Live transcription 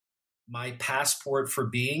my passport for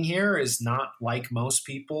being here is not like most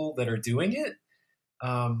people that are doing it.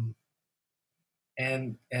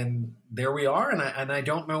 And there we are. And I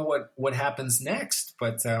don't know what happens next,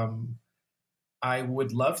 but I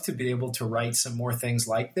would love to be able to write some more things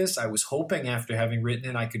like this. I was hoping after having written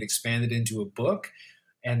it, I could expand it into a book.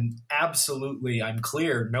 And absolutely, I'm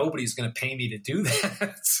clear, nobody's going to pay me to do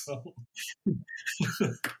that. So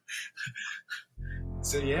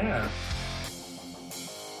yeah.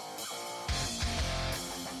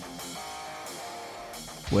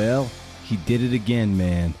 Well, he did it again,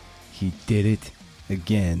 man. He did it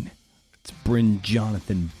again. It's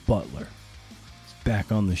Brin-Jonathan Butler. He's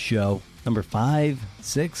back on the show. Number 5,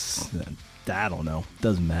 6, I don't know.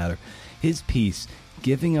 Doesn't matter. His piece,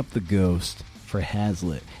 Giving Up the Ghost for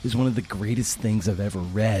Hazlitt, is one of the greatest things I've ever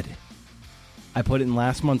read. I put it in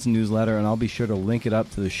last month's newsletter, and I'll be sure to link it up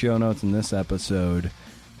to the show notes in this episode.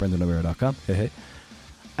 BrendanO'Meara.com. Hey.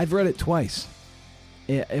 I've read it twice.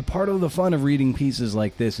 A part of the fun of reading pieces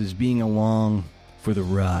like this is being along for the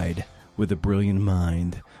ride with a brilliant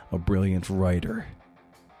mind, a brilliant writer.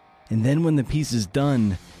 And then when the piece is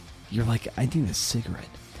done, you're like, I need a cigarette.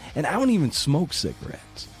 And I don't even smoke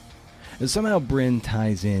cigarettes. And somehow Brin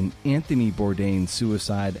ties in Anthony Bourdain's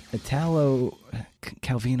suicide, Italo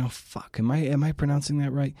Calvino, am I pronouncing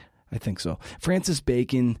that right? I think so. Francis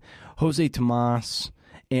Bacon, Jose Tomas,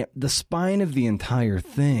 and the spine of the entire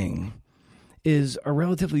thing is a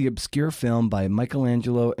relatively obscure film by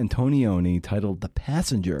Michelangelo Antonioni titled The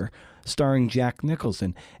Passenger, starring Jack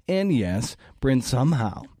Nicholson. And yes, Brin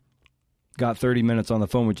somehow got 30 minutes on the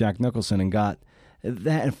phone with Jack Nicholson and got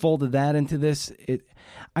that and folded that into this.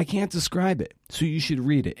 I can't describe it, so you should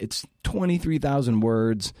read it. It's 23,000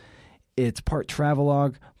 words. It's part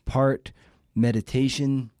travelogue, part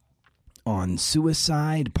meditation on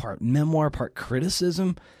suicide, part memoir, part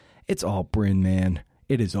criticism. It's all Brin, man.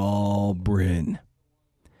 It is all Brin.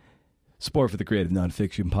 Support for the Creative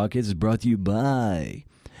Nonfiction Podcast is brought to you by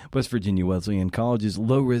West Virginia Wesleyan College's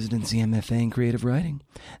low residency MFA in creative writing.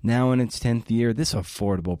 Now in its 10th year, this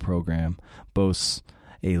affordable program boasts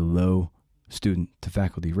a low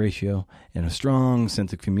student-to-faculty ratio and a strong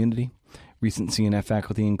sense of community. Recent CNF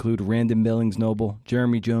faculty include Randon Billings-Noble,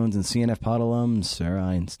 Jeremy Jones, and CNF Pod alum Sarah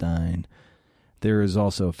Einstein. There is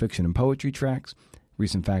also fiction and poetry tracks.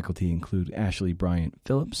 Recent faculty include Ashley Bryant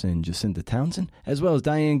Phillips and Jacinta Townsend, as well as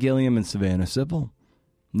Diane Gilliam and Savannah Sipple.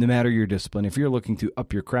 No matter your discipline, if you're looking to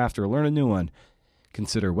up your craft or learn a new one,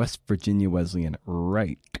 consider West Virginia Wesleyan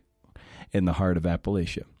right in the heart of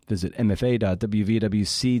Appalachia. Visit mfa.wvwc.edu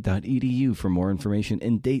for more information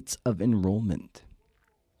and dates of enrollment.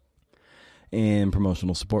 And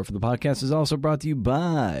promotional support for the podcast is also brought to you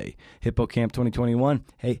by HippoCamp 2021.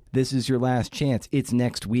 Hey, this is your last chance. It's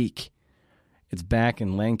next week. It's back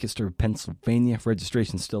in Lancaster, Pennsylvania.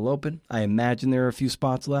 Registration's still open. I imagine there are a few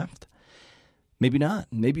spots left. Maybe not.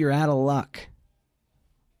 Maybe you're out of luck.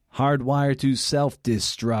 Hardwired to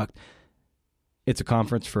Self-Destruct. It's a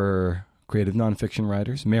conference for creative nonfiction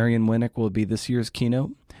writers. Marion Winnick will be this year's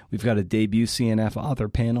keynote. We've got a debut CNF author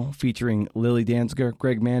panel featuring Lily Danziger,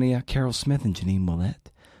 Greg Mania, Carol Smith, and Janine Willett.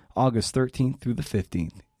 August 13th through the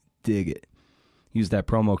 15th. Dig it. Use that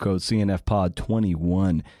promo code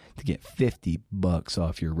CNFPOD21 to get $50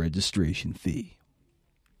 off your registration fee.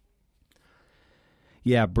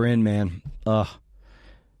 Yeah, Brin, man.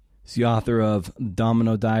 He's the author of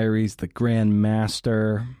Domino Diaries, The Grand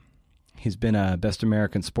Master. He's been a Best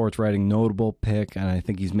American Sports Writing notable pick, and I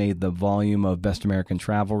think he's made the volume of Best American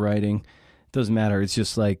Travel Writing. Doesn't matter. It's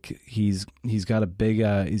just like he's got a big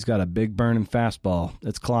burning fastball.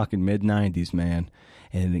 It's clocking mid-90s, man.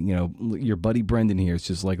 And you know your buddy Brendan here is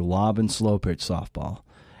just like lobbing slow pitch softball.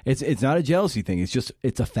 It's not a jealousy thing.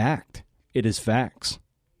 It's a fact. It is facts.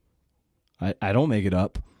 I don't make it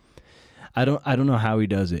up. I don't know how he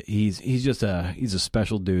does it. He's a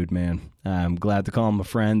special dude, man. I'm glad to call him a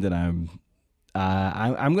friend, and I'm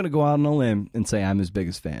gonna go out on a limb and say I'm his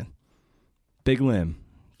biggest fan. Big limb,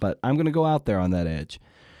 but I'm gonna go out there on that edge.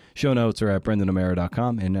 Show notes are at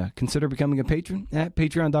BrendanO'Meara.com, and consider becoming a patron at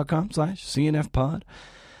patreon.com/CNFpod.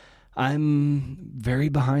 I'm very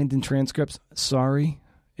behind in transcripts. Sorry.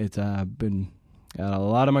 It's been got a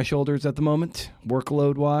lot on my shoulders at the moment,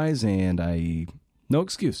 workload-wise, and no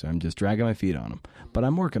excuse. I'm just dragging my feet on them, but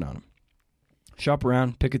I'm working on them. Shop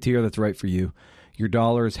around, pick a tier that's right for you. Your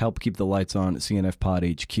dollars help keep the lights on at CNF Pod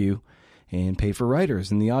HQ and pay for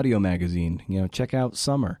writers in the audio magazine. Check out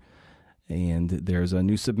Summer. And there's a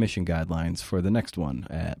new submission guidelines for the next one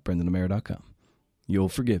at BrendanO'Meara.com. You'll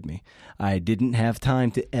forgive me. I didn't have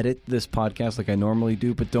time to edit this podcast like I normally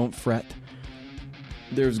do, but don't fret.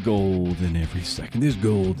 There's gold in every second. There's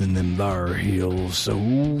gold in them thar hills, so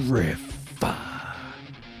riff.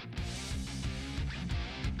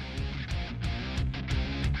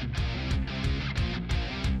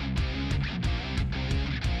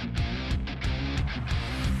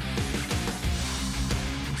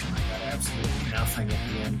 Absolutely nothing at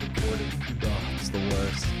the end recorded. Oh, it's the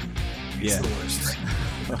worst. It's the worst.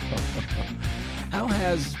 How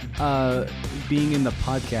has being in the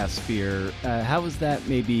podcast sphere, how has that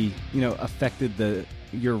maybe, affected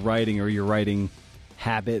your writing or your writing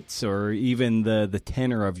habits or even the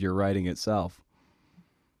tenor of your writing itself?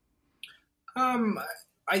 I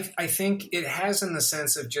think it has, in the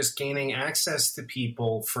sense of just gaining access to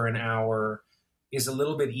people for an hour is a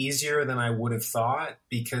little bit easier than I would have thought,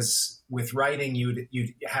 because with writing, you'd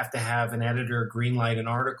have to have an editor greenlight an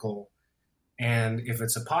article. And if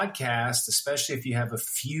it's a podcast, especially if you have a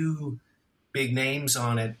few big names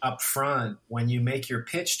on it up front, when you make your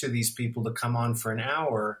pitch to these people to come on for an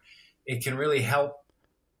hour, it can really help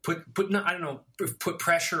put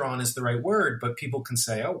pressure on is the right word, but people can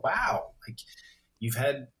say, oh, wow, like you've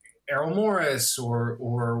had Errol Morris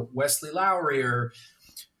or Wesley Lowery or,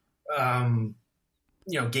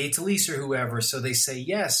 Gay Talese or whoever. So they say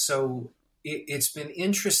yes. So it's been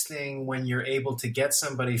interesting when you're able to get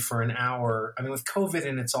somebody for an hour. I mean, with COVID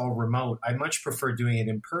and it's all remote, I much prefer doing it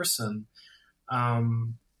in person.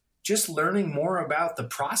 Just learning more about the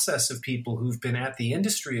process of people who've been at the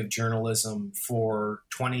industry of journalism for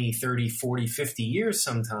 20, 30, 40, 50 years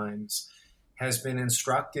sometimes has been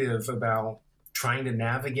instructive about trying to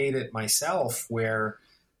navigate it myself, where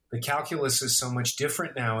the calculus is so much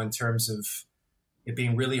different now in terms of it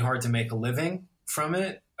being really hard to make a living from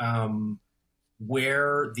it.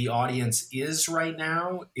 Where the audience is right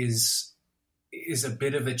now is a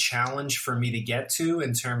bit of a challenge for me to get to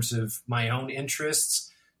in terms of my own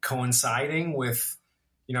interests coinciding with,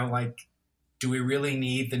 do we really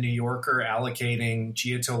need the New Yorker allocating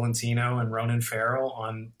Gia Tolentino and Ronan Farrow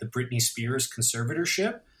on the Britney Spears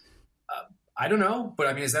conservatorship? I don't know, but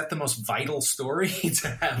I mean, is that the most vital story to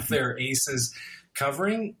have their aces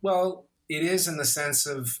covering? Well, it is, in the sense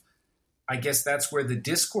of, I guess that's where the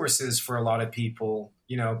discourse is for a lot of people,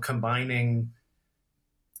 combining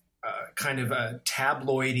kind of a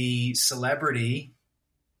tabloidy celebrity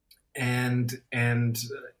and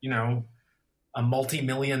a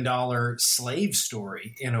multi-million-dollar slave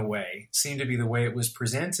story, in a way, seemed to be the way it was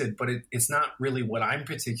presented, but it's not really what I'm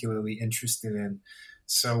particularly interested in.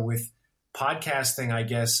 So with podcasting, I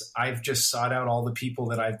guess I've just sought out all the people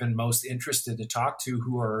that I've been most interested to talk to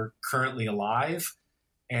who are currently alive.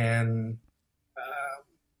 And,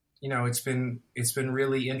 it's been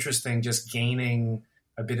really interesting just gaining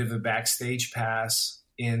a bit of a backstage pass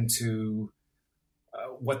into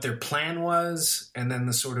what their plan was, and then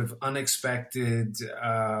the sort of unexpected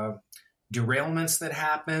derailments that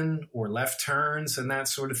happen or left turns and that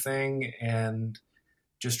sort of thing. And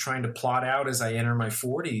just trying to plot out as I enter my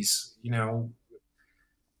 40s, I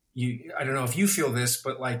don't know if you feel this,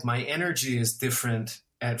 but like my energy is different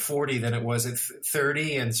at 40 than it was at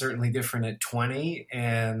 30, and certainly different at 20.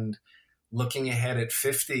 And looking ahead at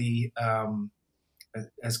 50,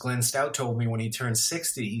 as Glenn Stout told me when he turned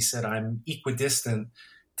 60, he said, I'm equidistant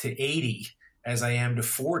to 80 as I am to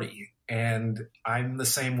 40. And I'm the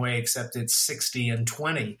same way, except it's 60 and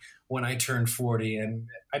 20 when I turn 40. And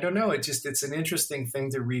I don't know, it's an interesting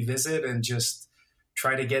thing to revisit and just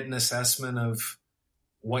try to get an assessment of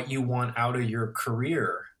what you want out of your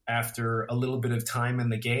career after a little bit of time in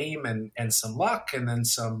the game and some luck, and then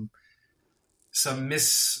some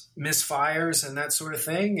misfires and that sort of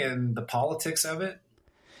thing, and the politics of it.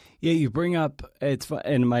 Yeah, you bring up, I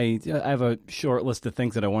have a short list of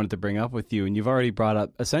things that I wanted to bring up with you, and you've already brought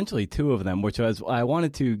up essentially two of them, which was, I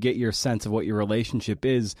wanted to get your sense of what your relationship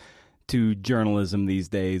is to journalism these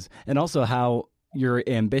days, and also how your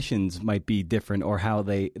ambitions might be different, or how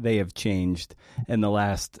they have changed in the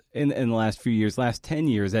last few years, last 10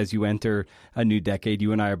 years, as you enter a new decade.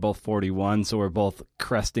 You and I are both 41, so we're both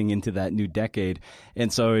cresting into that new decade.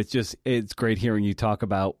 And so it's great hearing you talk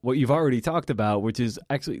about what you've already talked about, which is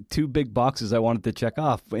actually two big boxes I wanted to check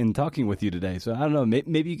off in talking with you today. So I don't know,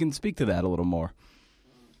 maybe you can speak to that a little more.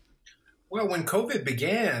 Well, when COVID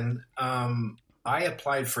began, I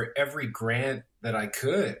applied for every grant that I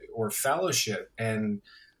could, or fellowship. And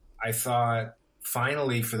I thought,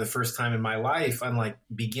 finally, for the first time in my life, unlike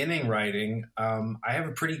beginning writing, I have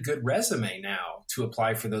a pretty good resume now to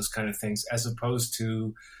apply for those kind of things, as opposed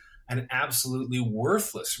to an absolutely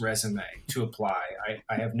worthless resume to apply.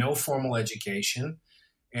 I have no formal education,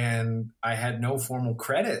 and I had no formal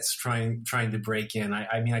credits trying to break in.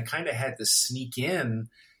 I mean, I kind of had to sneak in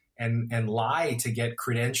and lie to get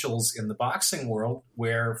credentials in the boxing world,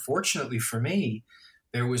 where fortunately for me,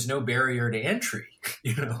 there was no barrier to entry.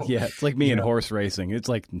 Yeah, it's like me in horse racing. It's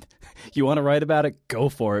like, you want to write about it? Go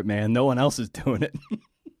for it, man. No one else is doing it.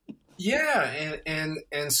 Yeah,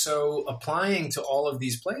 and so applying to all of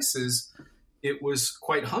these places, it was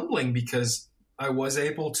quite humbling because I was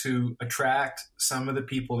able to attract some of the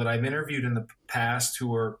people that I've interviewed in the past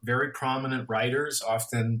who are very prominent writers,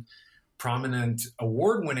 often prominent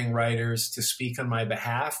award-winning writers, to speak on my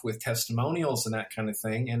behalf with testimonials and that kind of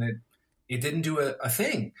thing. And it didn't do a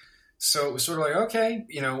thing. So it was sort of like, okay,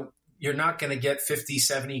 you're not going to get 50,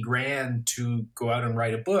 70 grand to go out and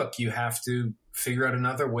write a book. You have to figure out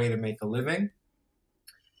another way to make a living.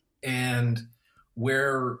 And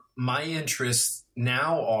where my interests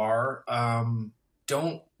now are,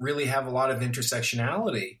 don't really have a lot of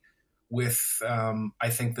intersectionality with, I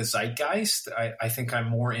think, the zeitgeist. I think I'm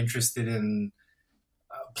more interested in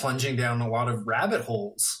plunging down a lot of rabbit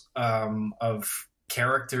holes of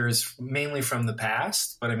characters, mainly from the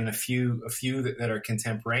past, but I mean, a few that are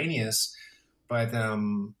contemporaneous. But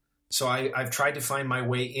so I've tried to find my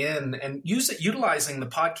way in and utilizing the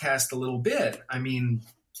podcast a little bit. I mean,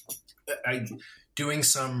 doing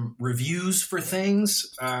some reviews for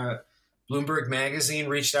things. Bloomberg Magazine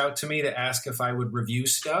reached out to me to ask if I would review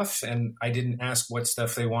stuff, and I didn't ask what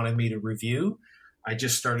stuff they wanted me to review. I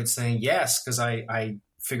just started saying yes because I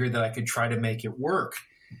figured that I could try to make it work.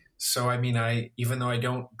 So, I mean, even though I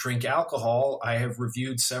don't drink alcohol, I have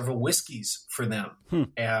reviewed several whiskeys for them.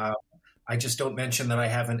 I just don't mention that I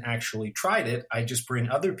haven't actually tried it. I just bring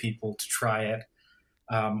other people to try it,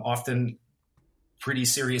 often pretty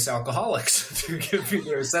serious alcoholics, to give me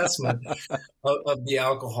their assessment of the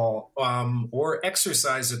alcohol, or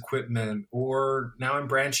exercise equipment, or now I'm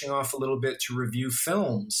branching off a little bit to review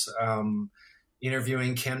films,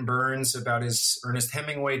 interviewing Ken Burns about his Ernest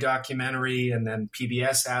Hemingway documentary, and then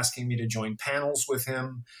PBS asking me to join panels with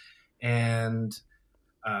him. And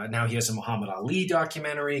now he has a Muhammad Ali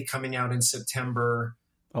documentary coming out in September.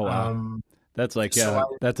 Oh, wow. That's like,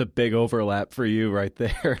 that's a big overlap for you right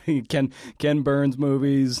there. Ken Burns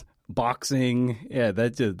movies, boxing. Yeah,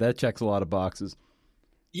 that checks a lot of boxes.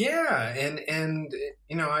 Yeah. And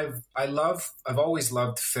I've always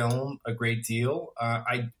loved film a great deal.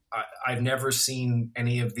 I've never seen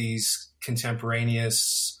any of these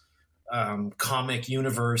contemporaneous comic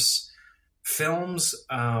universe films.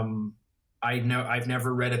 I've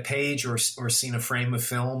never read a page or seen a frame of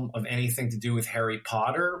film of anything to do with Harry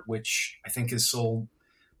Potter, which I think has sold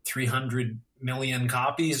 300 million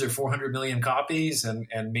copies or 400 million copies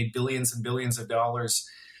and made billions and billions of dollars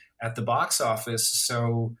at the box office.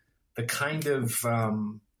 So the kind of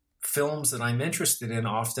films that I'm interested in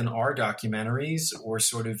often are documentaries or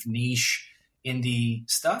sort of niche indie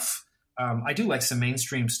stuff. I do like some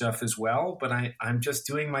mainstream stuff as well, but I'm just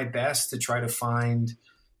doing my best to try to find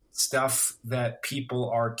stuff that people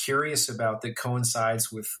are curious about that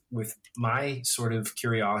coincides with my sort of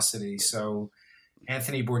curiosity. So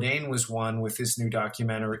Anthony Bourdain was one with this new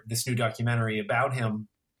documentary about him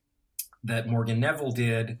that Morgan Neville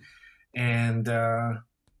did. And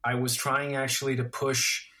I was trying actually to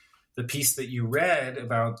push the piece that you read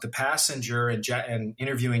about The Passenger and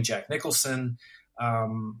interviewing Jack Nicholson.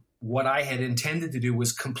 What I had intended to do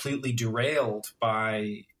was completely derailed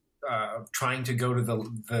by trying to go to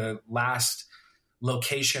the last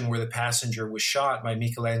location where The Passenger was shot by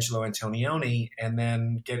Michelangelo Antonioni, and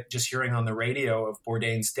then just hearing on the radio of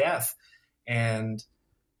Bourdain's death. And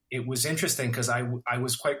it was interesting because I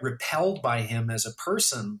was quite repelled by him as a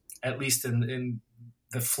person, at least in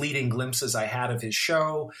the fleeting glimpses I had of his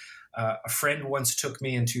show. A friend once took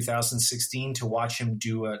me in 2016 to watch him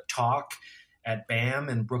do a talk at BAM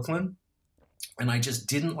in Brooklyn. And I just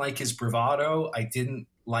didn't like his bravado. I didn't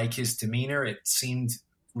like his demeanor. It seemed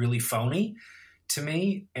really phony to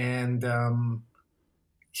me. And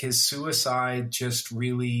his suicide just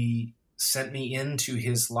really sent me into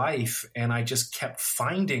his life. And I just kept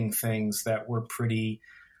finding things that were pretty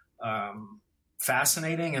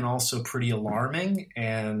fascinating and also pretty alarming.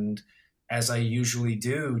 And as I usually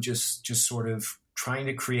do, just sort of trying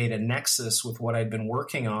to create a nexus with what I'd been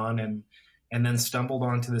working on, and then stumbled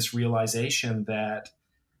onto this realization that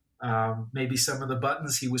maybe some of the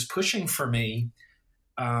buttons he was pushing for me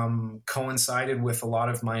coincided with a lot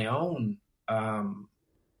of my own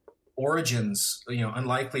origins,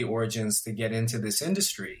 unlikely origins to get into this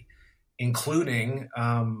industry, including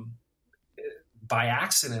by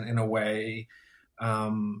accident in a way,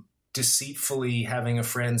 deceitfully having a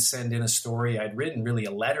friend send in a story I'd written, really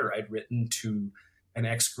a letter I'd written to an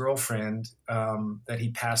ex-girlfriend that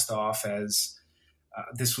he passed off as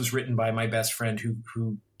this was written by my best friend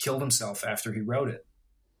who killed himself after he wrote it.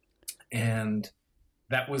 And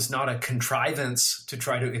that was not a contrivance to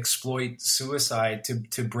try to exploit suicide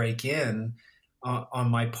to break in on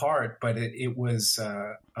my part, but it was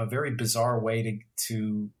a very bizarre way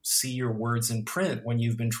to see your words in print when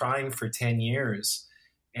you've been trying for 10 years.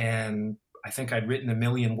 And I think I'd written 1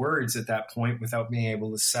 million words at that point without being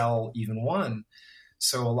able to sell even one.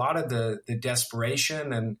 So a lot of the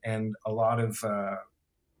desperation and a lot of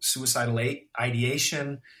suicidal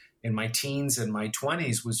ideation in my teens and my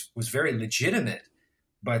 20s was very legitimate,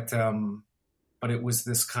 but it was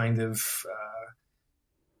this kind of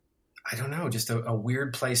I don't know, just a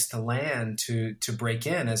weird place to land to break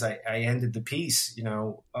in. As I ended the piece,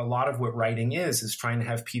 a lot of what writing is trying to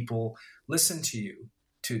have people listen to you,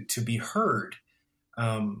 to be heard.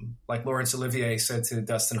 Like Laurence Olivier said to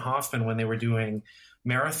Dustin Hoffman when they were doing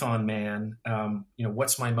Marathon Man,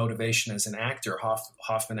 what's my motivation as an actor?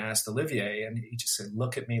 Hoffman asked Olivier, and he just said,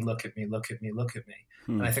 look at me, look at me, look at me, look at me.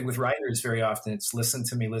 And I think with writers, very often it's listen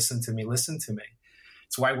to me, listen to me, listen to me.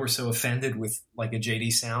 It's why we're so offended with like a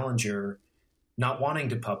J.D. Salinger not wanting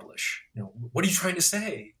to publish. What are you trying to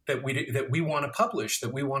say? That we want to publish,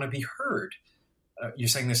 that we want to be heard. You're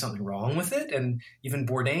saying there's something wrong with it? And even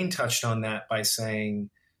Bourdain touched on that by saying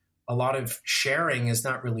a lot of sharing is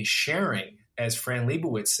not really sharing. As Fran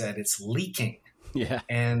Lebowitz said, it's leaking. Yeah.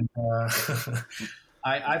 And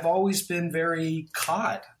I've always been very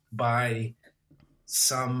caught by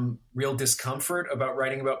some real discomfort about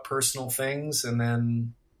writing about personal things. And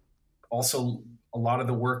then also a lot of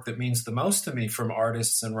the work that means the most to me from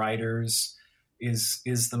artists and writers is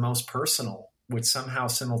the most personal, which somehow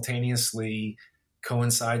simultaneously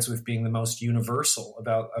coincides with being the most universal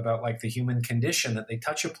about like the human condition that they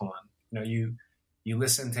touch upon. You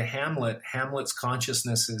listen to Hamlet. Hamlet's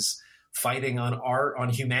consciousness is fighting on art, on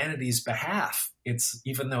humanity's behalf. It's,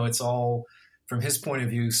 even though it's all from his point of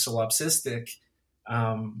view solipsistic,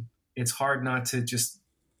 it's hard not to just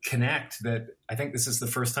connect that I think this is the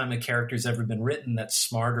first time a character's ever been written that's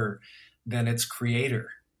smarter than its creator.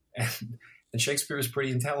 And Shakespeare is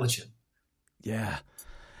pretty intelligent. Yeah.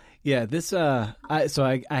 Yeah, this I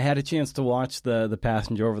had a chance to watch the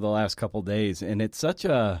Passenger over the last couple of days, and it's such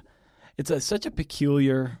a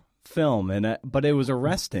peculiar film, but it was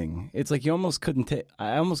arresting. It's like I almost couldn't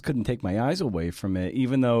take my eyes away from it,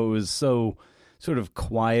 even though it was so sort of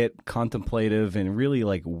quiet, contemplative, and really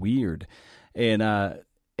like weird. And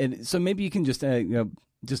so maybe you can just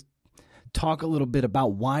just talk a little bit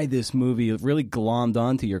about why this movie really glommed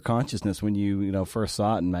onto your consciousness when you first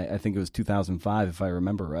saw it, and I think it was 2005, if I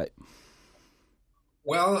remember right.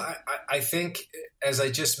 Well, I think, as I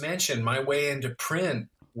just mentioned, my way into print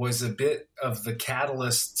was a bit of the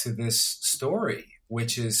catalyst to this story,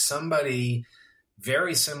 which is somebody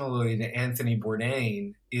very similarly to Anthony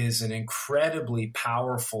Bourdain is an incredibly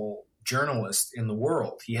powerful journalist in the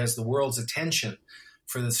world. He has the world's attention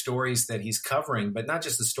for the stories that he's covering, but not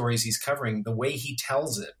just the stories he's covering, the way he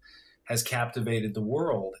tells it has captivated the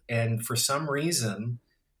world. And for some reason,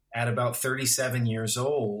 at about 37 years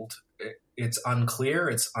old, it's unclear,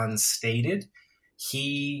 it's unstated,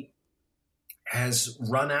 he has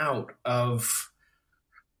run out of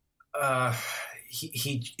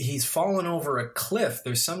he's fallen over a cliff.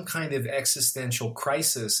 There's some kind of existential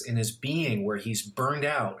crisis in his being where he's burned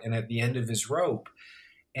out and at the end of his rope.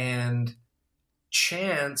 And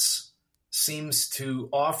chance seems to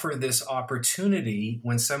offer this opportunity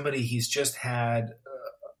when somebody he's just had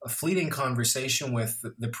a fleeting conversation with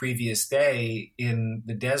the previous day in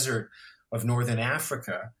the desert of Northern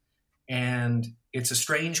Africa. And it's a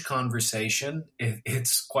strange conversation.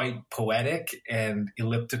 It's quite poetic and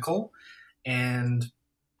elliptical. And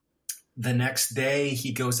the next day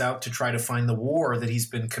he goes out to try to find the war that he's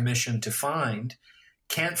been commissioned to find,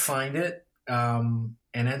 can't find it, and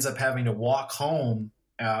ends up having to walk home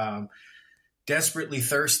desperately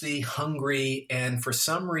thirsty, hungry, and for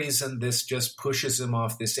some reason this just pushes him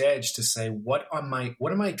off this edge to say, what am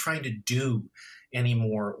I trying to do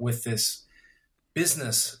anymore with this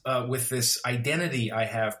business, with this identity I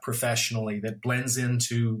have professionally that blends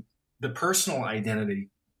into the personal identity?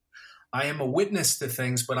 I am a witness to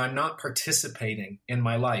things, but I'm not participating in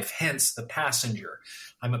my life, hence the passenger.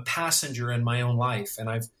 I'm a passenger in my own life. And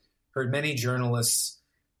I've heard many journalists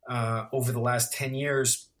over the last 10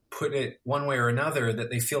 years put it one way or another that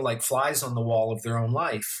they feel like flies on the wall of their own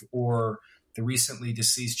life, or the recently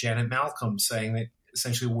deceased Janet Malcolm saying that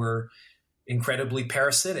essentially we're incredibly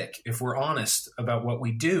parasitic. If we're honest about what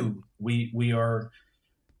we do, we are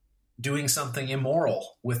doing something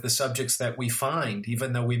immoral with the subjects that we find,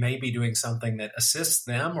 even though we may be doing something that assists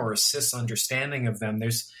them or assists understanding of them.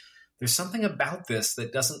 There's something about this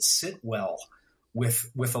that doesn't sit well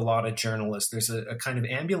with a lot of journalists. There's a kind of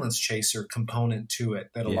ambulance chaser component to it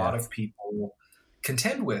that a lot of people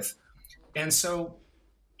contend with. And so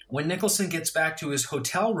when Nicholson gets back to his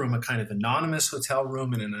hotel room, a kind of anonymous hotel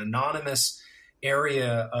room in an anonymous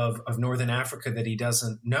area of Northern Africa that he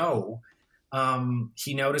doesn't know,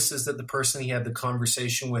 he notices that the person he had the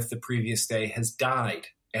conversation with the previous day has died,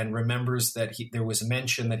 and remembers that there was a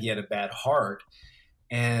mention that he had a bad heart.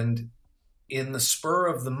 And in the spur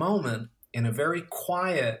of the moment, in a very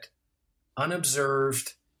quiet,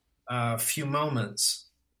 unobserved few moments,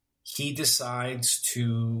 he decides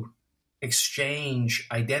to exchange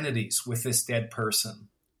identities with this dead person.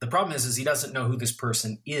 The problem is he doesn't know who this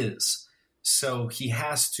person is. So he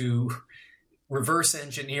has to reverse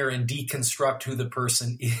engineer and deconstruct who the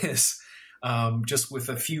person is, just with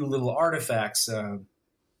a few little artifacts,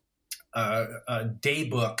 a day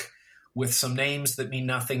book with some names that mean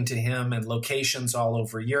nothing to him and locations all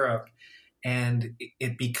over Europe. And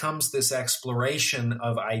it becomes this exploration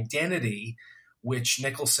of identity, which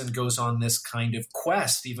Nicholson goes on this kind of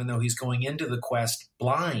quest, even though he's going into the quest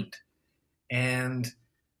blind. And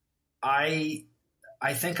I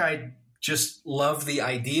think I just love the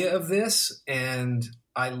idea of this. And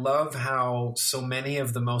I love how so many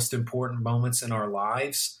of the most important moments in our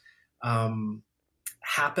lives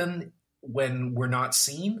happen when we're not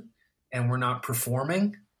seen and we're not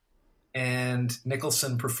performing. And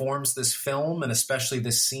Nicholson performs this film, and especially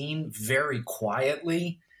this scene, very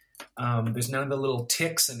quietly. There's none of the little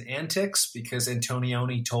tics and antics, because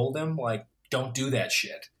Antonioni told him, like, don't do that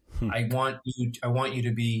shit. I want you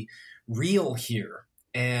to be real here.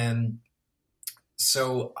 And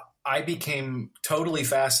so I became totally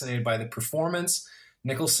fascinated by the performance.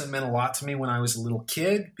 Nicholson meant a lot to me when I was a little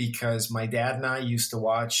kid, because my dad and I used to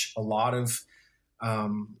watch a lot of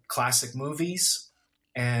classic movies.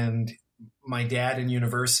 And my dad in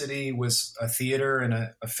university was a theater and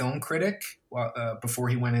a film critic before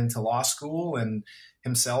he went into law school, and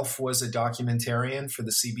himself was a documentarian for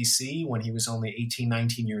the CBC when he was only 18,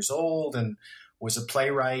 19 years old, and was a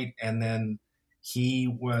playwright. And then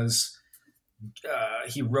he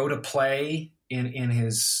wrote a play in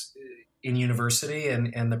university,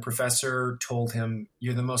 and the professor told him,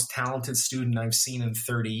 "You're the most talented student I've seen in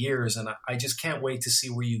 30 years. And I just can't wait to see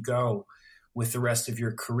where you go with the rest of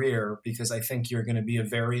your career, because I think you're going to be a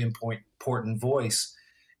very important voice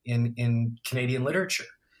in Canadian literature."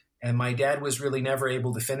 And my dad was really never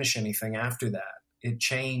able to finish anything after that. It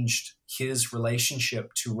changed his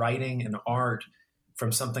relationship to writing and art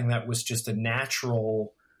from something that was just a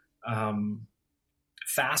natural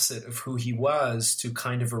facet of who he was to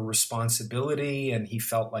kind of a responsibility. And he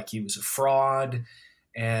felt like he was a fraud,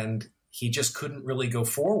 and he just couldn't really go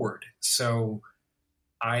forward. So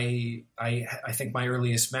I think my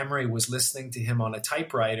earliest memory was listening to him on a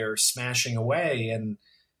typewriter, smashing away, and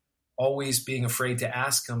always being afraid to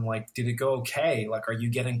ask him, like, did it go okay? Like, are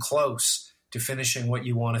you getting close to finishing what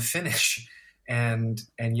you want to finish? And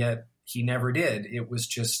yet he never did. It was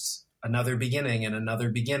just another beginning and another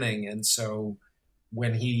beginning. And so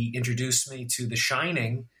when he introduced me to The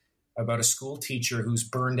Shining, about a school teacher who's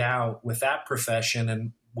burned out with that profession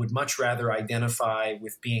and would much rather identify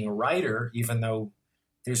with being a writer, even though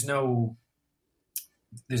there's nothing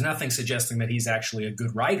suggesting that he's actually a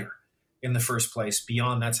good writer in the first place,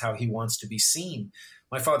 beyond that's how he wants to be seen.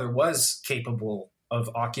 My father was capable of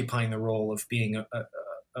occupying the role of being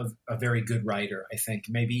a very good writer, I think,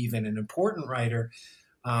 maybe even an important writer.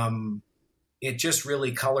 It just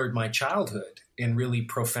really colored my childhood in really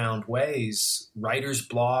profound ways. Writer's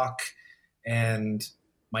block and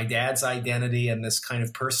my dad's identity and this kind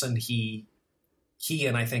of person he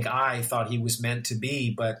and I think I thought he was meant to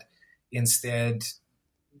be, but instead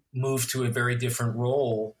moved to a very different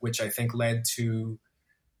role, which I think led to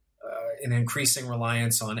an increasing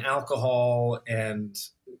reliance on alcohol and,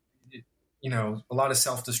 a lot of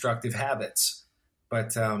self-destructive habits.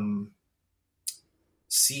 But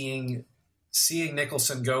seeing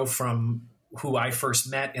Nicholson go from who I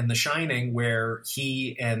first met in The Shining, where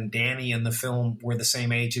he and Danny in the film were the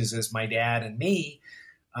same ages as my dad and me,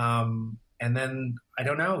 and then, I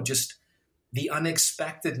don't know, just the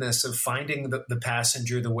unexpectedness of finding the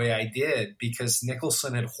passenger the way I did, because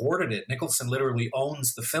Nicholson had hoarded it. Nicholson literally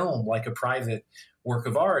owns the film like a private work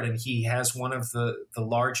of art, and he has one of the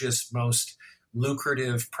largest, most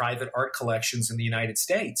lucrative private art collections in the United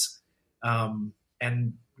States. And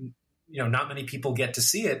not many people get to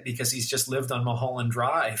see it, because he's just lived on Mulholland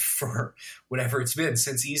Drive for whatever it's been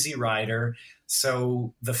since Easy Rider.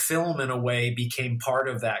 So the film, in a way, became part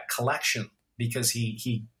of that collection, because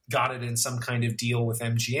he got it in some kind of deal with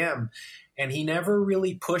MGM, and he never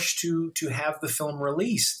really pushed to have the film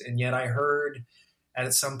released. And yet I heard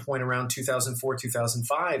at some point around 2004,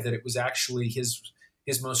 2005, that it was actually his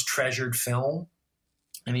most treasured film.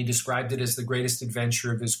 And he described it as the greatest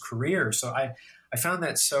adventure of his career. So I found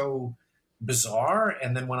that so bizarre.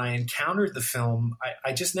 And then when I encountered the film,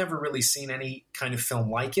 I just never really seen any kind of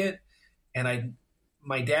film like it. And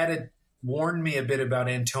my dad had warned me a bit about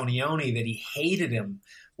Antonioni, that he hated him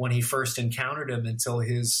when he first encountered him, until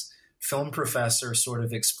his film professor sort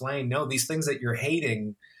of explained, no, these things that you're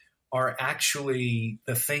hating are actually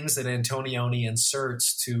the things that Antonioni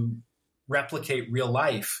inserts to replicate real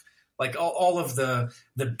life. Like all of the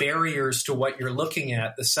barriers to what you're looking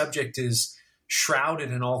at, the subject is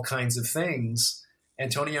shrouded in all kinds of things.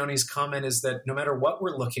 Antonioni's comment is that no matter what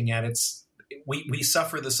we're looking at, we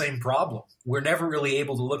suffer the same problem. We're never really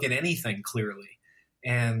able to look at anything clearly.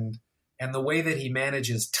 And the way that he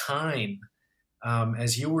manages time,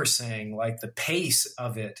 as you were saying, like the pace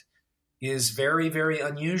of it is very, very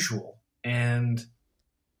unusual. And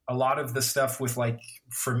a lot of the stuff with, like,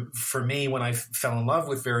 for me, when I fell in love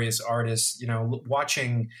with various artists,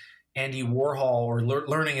 watching Andy Warhol or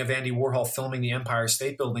learning of Andy Warhol filming the Empire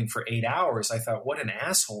State Building for 8 hours, I thought, what an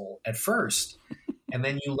asshole at first. And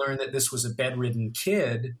then you learn that this was a bedridden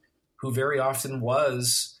kid who very often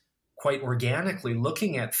was quite organically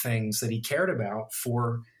looking at things that he cared about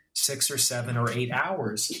for 6 or 7 or 8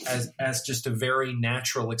 hours as just a very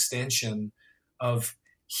natural extension of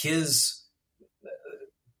his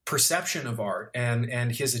perception of art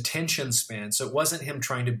and his attention span. So it wasn't him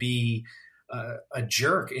trying to be a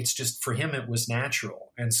jerk. It's just, for him, it was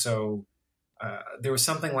natural. And so there was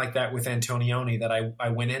something like that with Antonioni, that I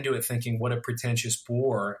went into it thinking, what a pretentious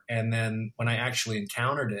bore. And then when I actually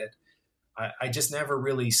encountered it, I just never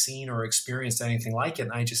really seen or experienced anything like it.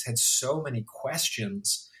 And I just had so many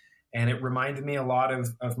questions. And it reminded me a lot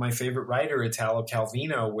of my favorite writer, Italo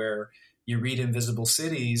Calvino, where you read Invisible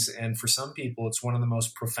Cities, and for some people, it's one of the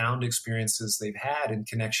most profound experiences they've had in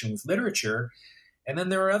connection with literature. And then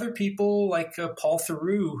there are other people like Paul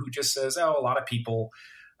Theroux, who just says, oh, a lot of people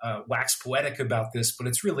wax poetic about this, but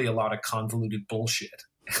it's really a lot of convoluted bullshit.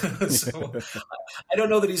 So I don't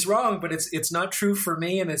know that he's wrong, but it's not true for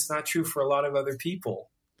me, and it's not true for a lot of other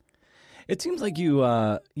people. It seems like you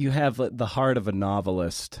have the heart of a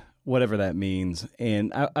novelist, whatever that means.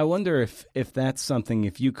 And I wonder if that's something,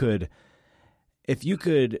 if you could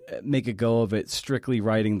make a go of it, strictly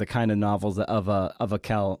writing the kind of novels of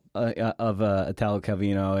Italo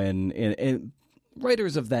Calvino and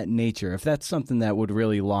writers of that nature, if that's something that would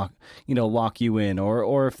really lock you in,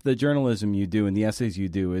 or if the journalism you do and the essays you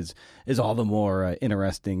do is all the more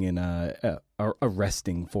interesting and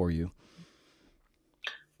arresting for you.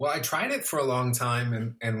 Well, I tried it for a long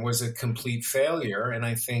time and was a complete failure. And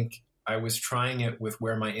I think I was trying it with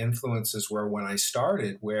where my influences were when I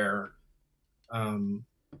started, where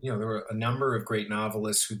there were a number of great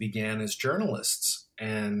novelists who began as journalists.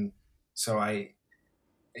 And so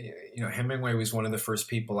Hemingway was one of the first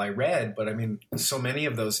people I read, but I mean, so many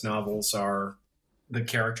of those novels the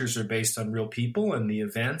characters are based on real people, and the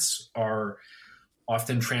events are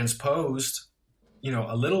often transposed,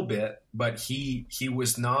 a little bit, but he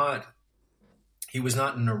was not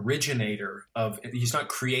an originator he's not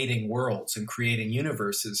creating worlds and creating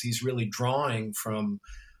universes. He's really drawing from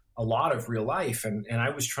a lot of real life. And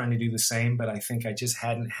I was trying to do the same, but I think I just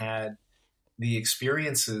hadn't had the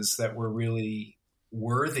experiences that were really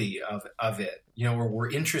worthy of it, or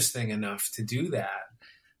were interesting enough to do that.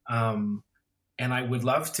 And I would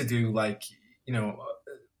love to do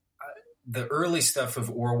the early stuff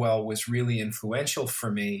of Orwell was really influential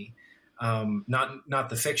for me. Not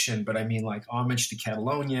the fiction, but I mean like Homage to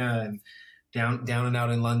Catalonia and Down and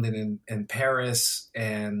Out in London and Paris,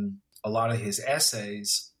 and a lot of his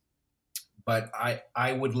essays. But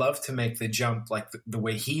I would love to make the jump like the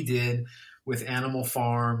way he did with Animal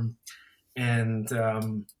Farm and,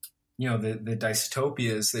 the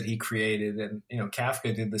dystopias that he created. And,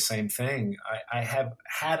 Kafka did the same thing. I have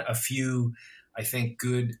had a few, I think,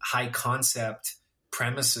 good high concept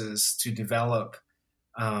premises to develop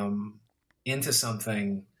into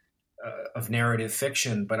something of narrative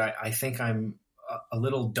fiction. But I think I'm a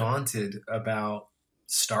little daunted about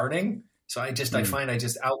starting. So I find I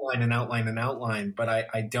just outline and outline and outline, but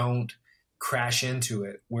I don't crash into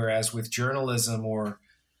it. Whereas with journalism or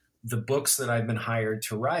the books that I've been hired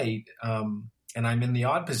to write, and I'm in the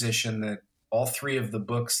odd position that all 3 of the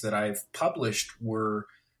books that I've published were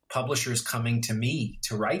publishers coming to me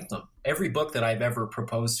to write them. Every book that I've ever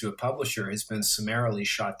proposed to a publisher has been summarily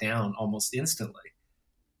shot down almost instantly.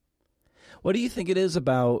 What do you think it is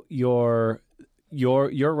about your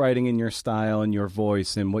writing and your style and your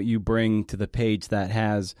voice and what you bring to the page that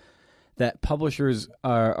that publishers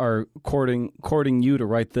are courting you to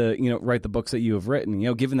write the books that you have written,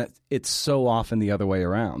 given that it's so often the other way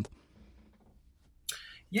around.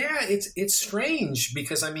 Yeah, it's strange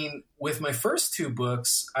because, I mean, with my first two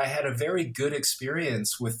books, I had a very good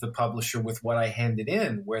experience with the publisher with what I handed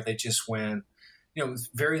in, where they just went, it was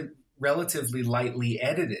very relatively lightly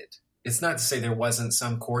edited. It's not to say there wasn't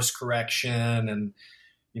some course correction and,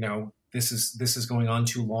 this is going on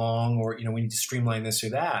too long, or, we need to streamline this or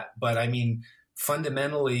that. But I mean,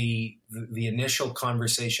 fundamentally, the initial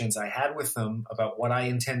conversations I had with them about what I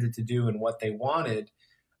intended to do and what they wanted,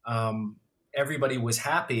 everybody was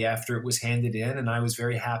happy after it was handed in, and I was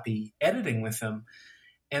very happy editing with them.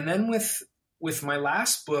 And then with my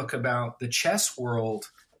last book about the chess world,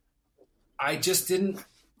 I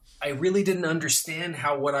really didn't understand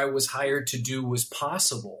how what I was hired to do was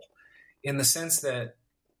possible, in the sense that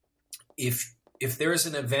if there's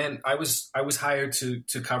an event, I was hired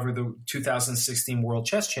to cover the 2016 World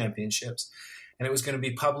Chess Championships, and it was going to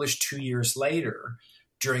be published 2 years later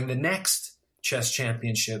during the next chess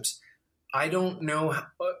championships. I don't know,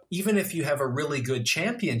 even if you have a really good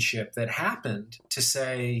championship that happened, to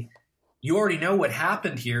say, you already know what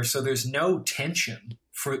happened here, so there's no tension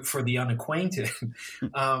for the unacquainted.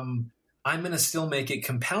 I'm going to still make it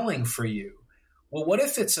compelling for you. Well, what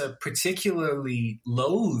if it's a particularly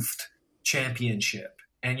loathed championship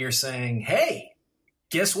and you're saying, hey,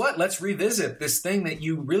 guess what? Let's revisit this thing that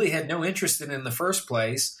you really had no interest in the first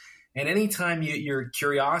place. And anytime your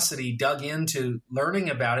curiosity dug into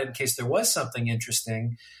learning about it, in case there was something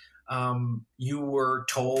interesting, you were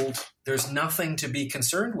told there's nothing to be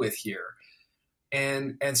concerned with here.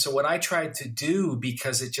 And so what I tried to do,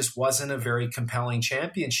 because it just wasn't a very compelling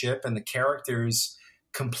championship and the characters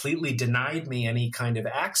completely denied me any kind of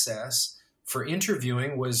access for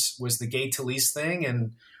interviewing, was the Gay Talese thing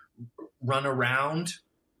and run around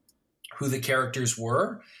who the characters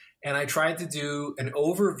were. And I tried to do an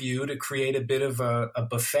overview to create a bit of a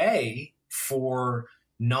buffet for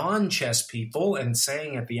non-chess people, and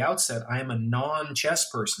saying at the outset, I am a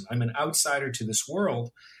non-chess person. I'm an outsider to this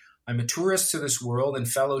world. I'm a tourist to this world, and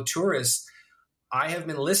fellow tourists, I have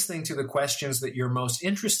been listening to the questions that you're most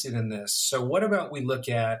interested in this. So what about we look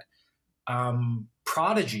at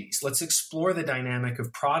prodigies? Let's explore the dynamic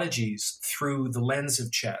of prodigies through the lens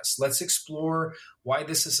of chess. Let's explore why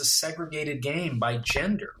this is a segregated game by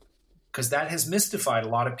gender, because that has mystified a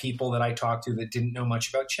lot of people that I talked to that didn't know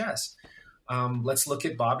much about chess. Let's look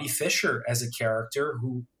at Bobby Fischer as a character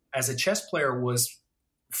who, as a chess player, was,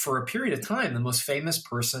 for a period of time, the most famous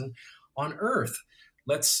person on Earth.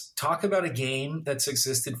 Let's talk about a game that's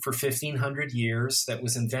existed for 1,500 years, that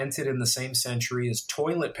was invented in the same century as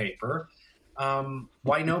toilet paper.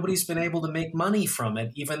 Why nobody's been able to make money from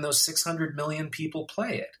it, even though 600 million people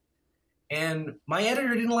play it. And my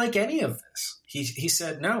editor didn't like any of this. He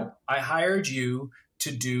said, no, I hired you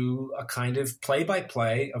to do a kind of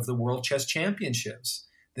play-by-play of the World Chess Championships.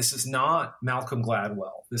 This is not Malcolm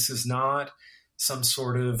Gladwell. This is not some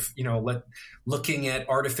sort of, looking at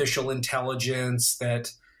artificial intelligence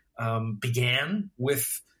that began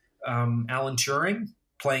with Alan Turing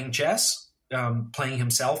playing chess, playing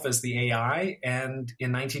himself as the AI. And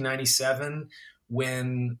in 1997,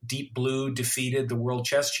 when Deep Blue defeated the world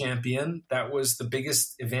chess champion, that was the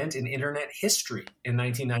biggest event in internet history in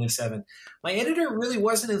 1997. My editor really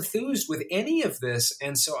wasn't enthused with any of this.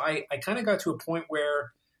 And so I kind of got to a point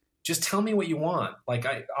where, just tell me what you want. Like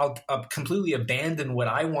I'll completely abandon what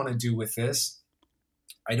I want to do with this.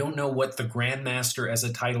 I don't know what the Grandmaster as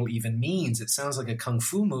a title even means. It sounds like a Kung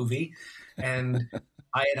Fu movie. And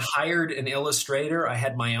I had hired an illustrator. I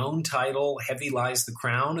had my own title. Heavy Lies the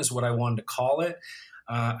Crown is what I wanted to call it.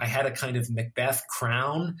 I had a kind of Macbeth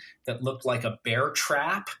crown that looked like a bear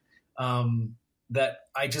trap, that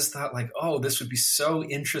I just thought like, oh, this would be so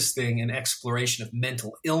interesting, an exploration of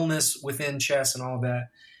mental illness within chess and all of that.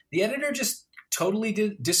 The editor just totally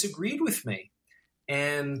disagreed with me.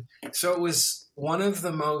 And so it was one of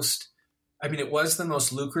the most, it was the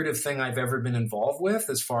most lucrative thing I've ever been involved with,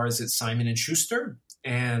 as far as it's Simon & Schuster.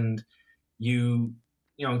 And you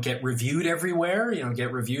get reviewed everywhere,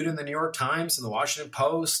 get reviewed in the New York Times and the Washington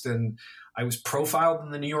Post. And I was profiled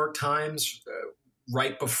in the New York Times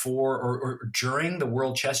right before or during the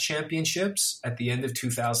World Chess Championships at the end of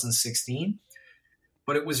 2016.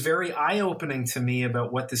 But it was very eye-opening to me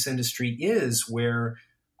about what this industry is, where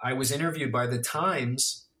I was interviewed by the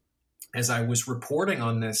Times as I was reporting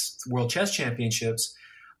on this World Chess Championships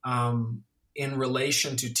in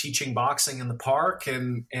relation to teaching boxing in the park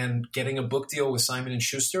and getting a book deal with Simon &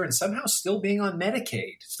 Schuster, and somehow still being on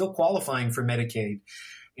Medicaid, still qualifying for Medicaid.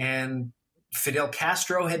 And Fidel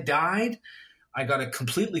Castro had died. I got a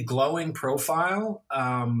completely glowing profile.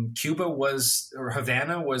 Havana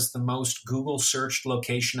was the most Google searched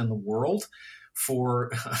location in the world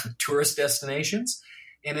for tourist destinations.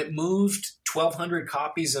 And it moved 1,200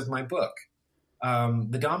 copies of my book,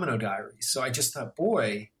 The Domino Diaries. So I just thought,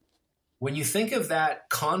 boy, when you think of that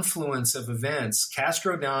confluence of events,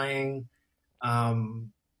 Castro dying,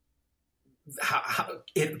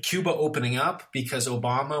 Cuba opening up because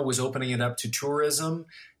Obama was opening it up to tourism,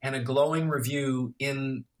 and a glowing review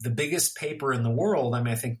in the biggest paper in the world. I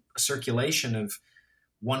mean, I think a circulation of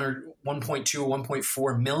 1.2 or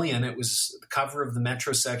 1.4 million. It was the cover of the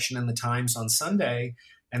Metro section in the Times on Sunday,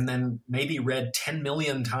 and then maybe read 10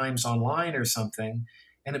 million times online or something.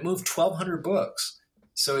 And it moved 1,200 books.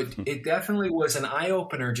 So it definitely was an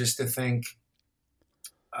eye-opener just to think,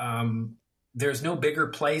 there's no bigger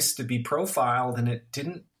place to be profiled, and it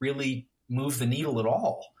didn't really move the needle at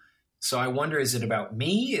all. So I wonder, is it about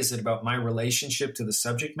me? Is it about my relationship to the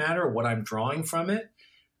subject matter, what I'm drawing from it?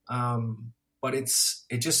 But it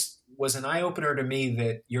just was an eye-opener to me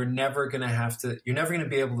that you're never going to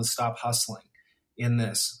be able to stop hustling in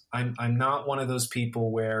this. I'm not one of those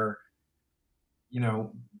people where,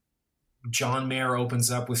 John Mayer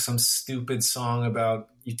opens up with some stupid song about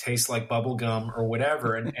you taste like bubble gum or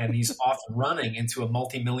whatever, and he's off and running into a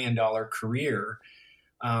multi-million-dollar career.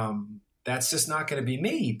 That's just not going to be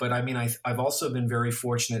me. But I mean, I've also been very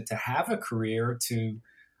fortunate to have a career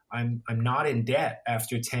I'm not in debt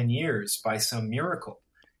after 10 years by some miracle,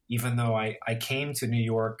 even though I came to New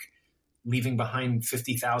York leaving behind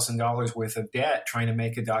 $50,000 worth of debt, trying to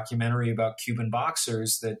make a documentary about Cuban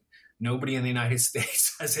boxers that nobody in the United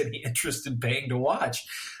States has any interest in paying to watch.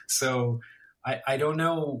 So I don't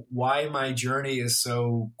know why my journey is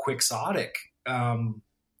so quixotic. And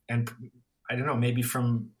I don't know, maybe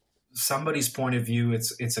from somebody's point of view,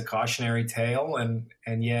 it's a cautionary tale.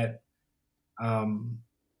 And yet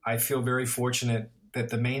I feel very fortunate that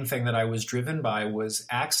the main thing that I was driven by was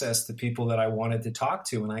access to people that I wanted to talk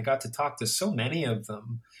to. And I got to talk to so many of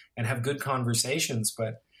them and have good conversations,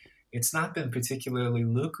 but it's not been particularly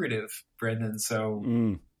lucrative, Brendan.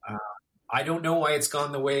 So I don't know why it's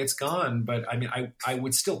gone the way it's gone, but I mean, I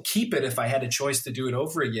would still keep it if I had a choice to do it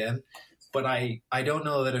over again. But I don't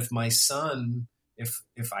know that if my son,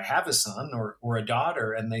 if I have a son or a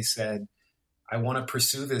daughter, and they said, I want to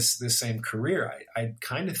pursue this same career, I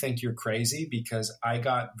kind of think you're crazy, because I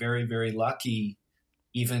got very, very lucky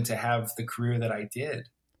even to have the career that I did.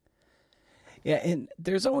 Yeah, and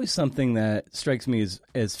there's always something that strikes me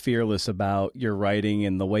as fearless about your writing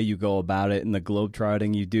and the way you go about it, and the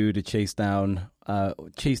globetrotting you do to chase down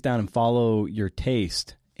and follow your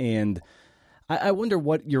taste. And I wonder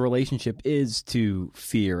what your relationship is to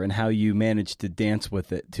fear and how you manage to dance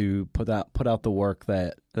with it, to put out the work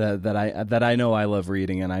that I know I love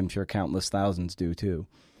reading, and I'm sure countless thousands do too.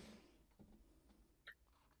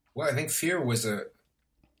 Well, I think fear was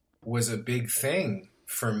a big thing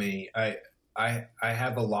for me. I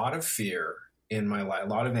have a lot of fear in my life, a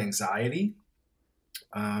lot of anxiety.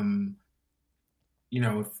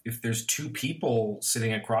 If there's two people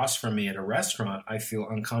sitting across from me at a restaurant, I feel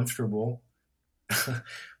uncomfortable.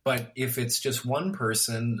 But if it's just one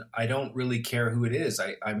person, I don't really care who it is.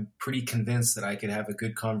 I'm pretty convinced that I could have a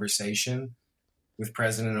good conversation with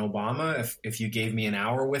President Obama if you gave me an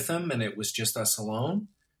hour with him and it was just us alone,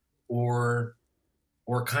 or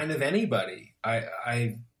kind of anybody.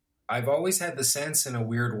 I've always had the sense in a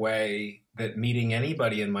weird way that meeting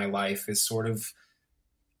anybody in my life is sort of,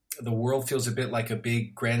 the world feels a bit like a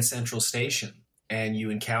big Grand Central Station, and you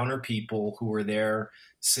encounter people who are there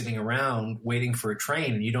sitting around waiting for a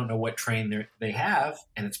train, and you don't know what train they have,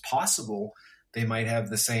 and it's possible they might have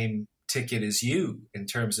the same ticket as you in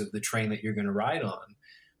terms of the train that you're going to ride on.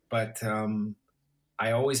 But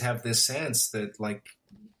I always have this sense that like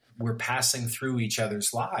we're passing through each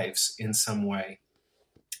other's lives in some way.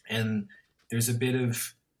 And there's a bit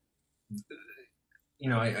of,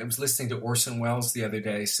 I was listening to Orson Welles the other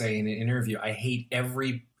day say in an interview, I hate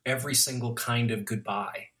every single kind of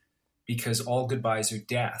goodbye, because all goodbyes are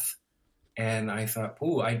death. And I thought,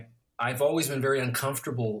 I've always been very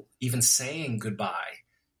uncomfortable even saying goodbye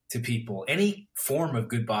to people. Any form of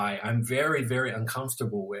goodbye, I'm very, very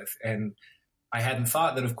uncomfortable with. And I hadn't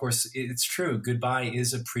thought that, of course, it's true. Goodbye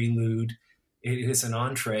is a prelude. It is an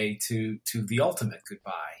entree to the ultimate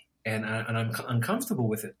goodbye. And I'm uncomfortable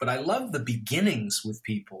with it. But I love the beginnings with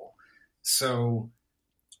people. So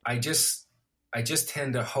I just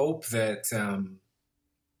tend to hope that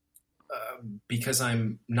because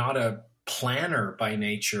I'm not a planner by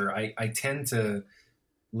nature, I tend to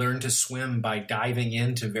learn to swim by diving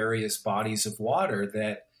into various bodies of water,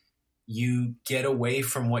 that you get away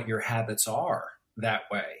from what your habits are that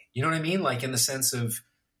way. You know what I mean? Like in the sense of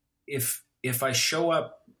if I show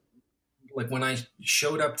up, like when I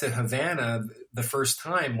showed up to Havana the first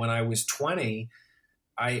time when I was 20,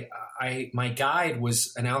 my guide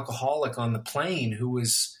was an alcoholic on the plane who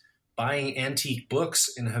was buying antique books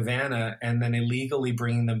in Havana and then illegally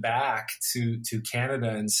bringing them back to Canada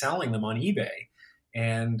and selling them on eBay.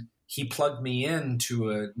 And he plugged me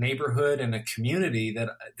into a neighborhood and a community that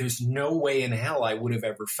there's no way in hell I would have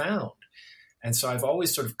ever found. And so I've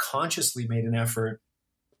always sort of consciously made an effort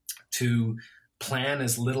to plan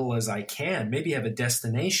as little as I can, maybe have a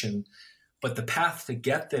destination, but the path to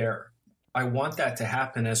get there, I want that to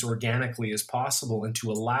happen as organically as possible and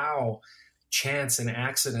to allow chance and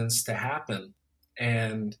accidents to happen.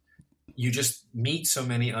 And you just meet so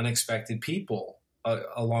many unexpected people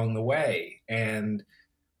along the way. And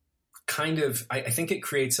kind of, I think it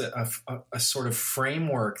creates a sort of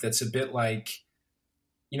framework that's a bit like,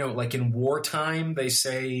 you know, like in wartime, they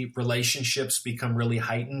say relationships become really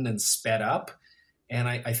heightened and sped up. And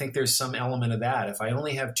I think there's some element of that. If I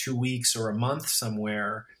only have 2 weeks or a month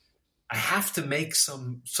somewhere, I have to make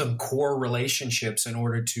some core relationships in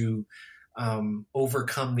order to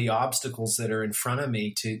overcome the obstacles that are in front of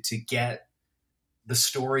me to get the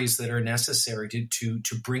stories that are necessary to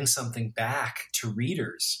bring something back to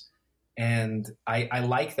readers. And I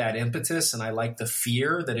like that impetus, and I like the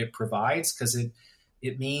fear that it provides, because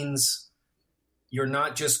it means you're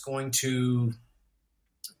not just going to,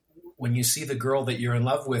 when you see the girl that you're in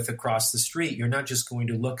love with across the street, you're not just going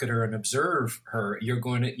to look at her and observe her.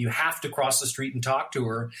 You have to cross the street and talk to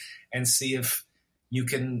her and see if you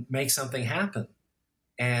can make something happen.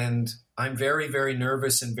 And I'm very, very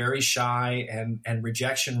nervous and very shy, and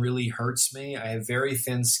rejection really hurts me. I have very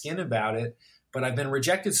thin skin about it, but I've been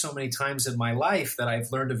rejected so many times in my life that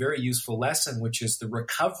I've learned a very useful lesson, which is the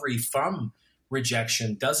recovery from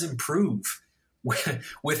rejection does improve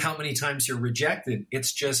with how many times you're rejected.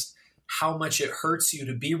 It's just how much it hurts you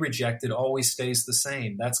to be rejected always stays the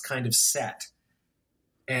same. That's kind of set.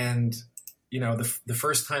 And, you know, the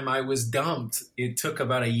first time I was dumped, it took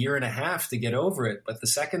about 1.5 years to get over it. But the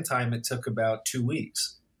second time it took about 2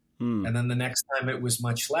 weeks. And then the next time it was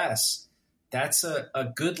much less. That's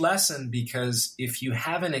a good lesson, because if you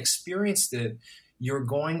haven't experienced it, you're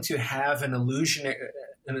going to have an illusory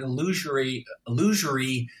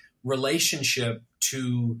relationship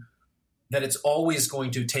to that it's always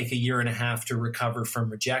going to take 1.5 years to recover from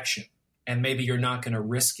rejection. And maybe you're not going to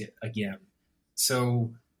risk it again.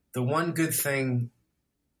 So the one good thing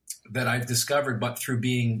that I've discovered, but through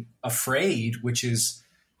being afraid, which is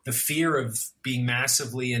the fear of being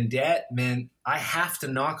massively in debt, meant I have to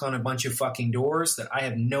knock on a bunch of fucking doors that I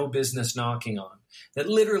have no business knocking on. That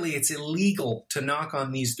literally it's illegal to knock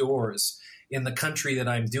on these doors in the country that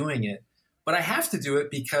I'm doing it. But I have to do it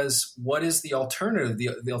because what is the alternative?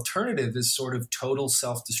 The alternative is sort of total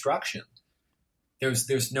self-destruction.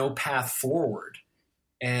 There's no path forward.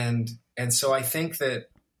 And so I think that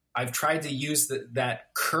I've tried to use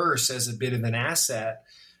that curse as a bit of an asset,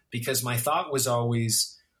 because my thought was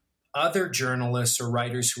always other journalists or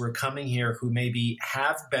writers who are coming here who maybe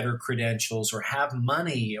have better credentials or have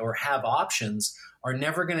money or have options are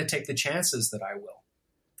never going to take the chances that I will.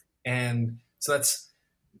 And so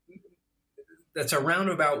that's a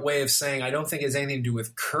roundabout way of saying I don't think it has anything to do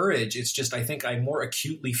with courage. It's just I think I more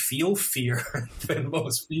acutely feel fear than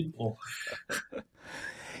most people.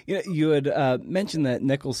 You had mentioned that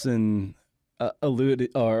Nicholson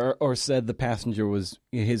alluded or said The Passenger was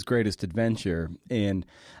his greatest adventure, and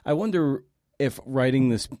I wonder if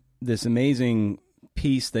writing this amazing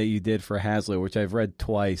piece that you did for Hasler, which I've read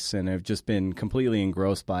twice and I've just been completely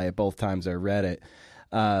engrossed by it both times I read it.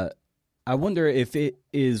 I wonder if it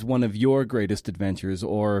is one of your greatest adventures,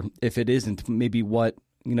 or if it isn't, maybe what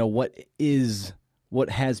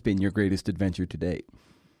has been your greatest adventure to date?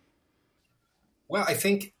 Well, I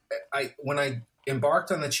think when I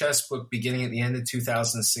embarked on the chess book beginning at the end of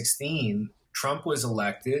 2016, Trump was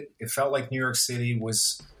elected. It felt like New York City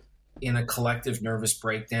was in a collective nervous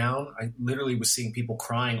breakdown. I literally was seeing people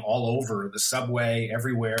crying all over the subway,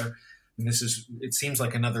 everywhere. And it seems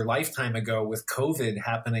like another lifetime ago, with COVID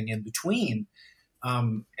happening in between,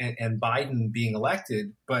 and Biden being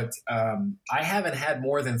elected. But I haven't had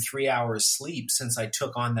more than 3 hours sleep since I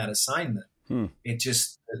took on that assignment. It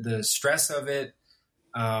just, the stress of it.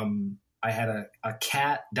 I had a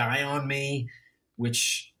cat die on me,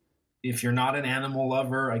 which if you're not an animal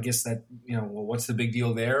lover, I guess that, well, what's the big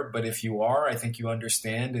deal there? But if you are, I think you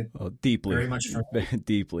understand it deeply, very much.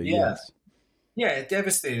 Deeply, yeah. Yes. Yeah, it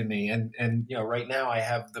devastated me. And right now I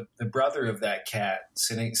have the brother of that cat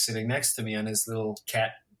sitting next to me on his little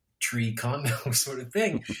cat tree condo sort of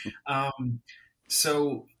thing.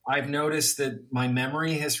 So I've noticed that my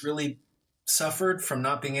memory has really suffered from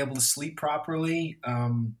not being able to sleep properly.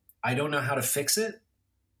 I don't know how to fix it.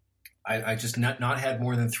 I just not had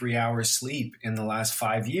more than 3 hours sleep in the last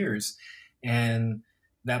 5 years. And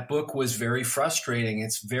that book was very frustrating.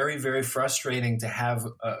 It's very, very frustrating to have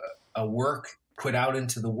a work put out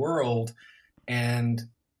into the world and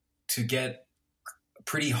to get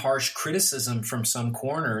pretty harsh criticism from some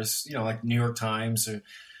corners, like New York Times or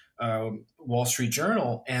Wall Street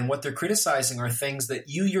Journal. And what they're criticizing are things that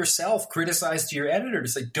you yourself criticized to your editor to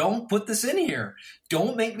say, don't put this in here.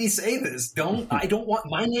 Don't make me say this. I don't want,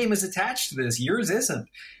 my name is attached to this. Yours isn't,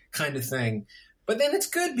 kind of thing. But then it's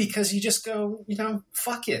good because you just go,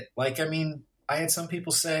 fuck it. Like, I mean, I had some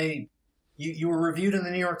people say, you were reviewed in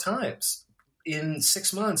the New York Times. In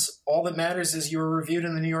 6 months, all that matters is you were reviewed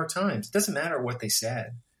in the New York Times. It doesn't matter what they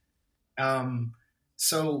said.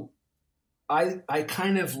 So I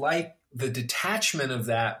kind of like the detachment of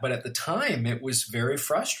that, but at the time it was very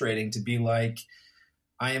frustrating to be like,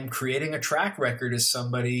 I am creating a track record as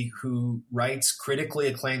somebody who writes critically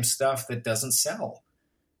acclaimed stuff that doesn't sell.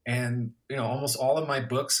 And, almost all of my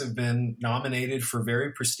books have been nominated for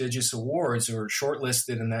very prestigious awards or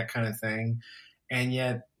shortlisted and that kind of thing. And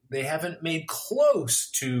yet they haven't made close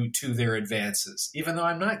to their advances, even though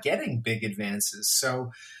I'm not getting big advances.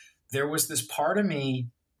 So there was this part of me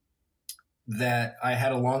that I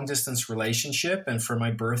had a long distance relationship. And for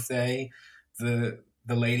my birthday, the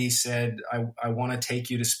lady said, I want to take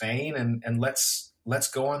you to Spain and let's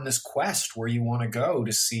go on this quest where you want to go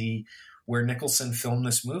to see where Nicholson filmed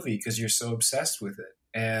this movie because you're so obsessed with it.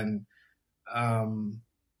 And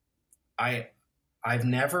I've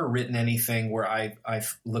never written anything where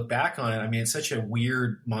I've looked back on it. I mean, it's such a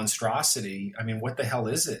weird monstrosity. I mean, what the hell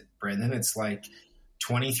is it, Brendan? It's like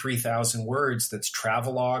 23,000 words. That's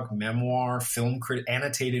travelogue, memoir,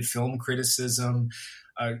 annotated film criticism,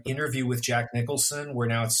 interview with Jack Nicholson, where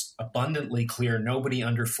now it's abundantly clear nobody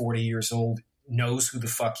under 40 years old knows who the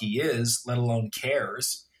fuck he is, let alone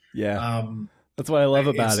cares. Yeah. That's what I love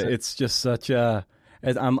about it. It's just such as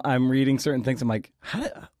I'm reading certain things. I'm like,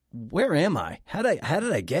 where am I? How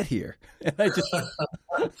did I get here? And I just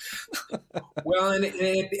well, and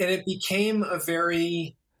it became a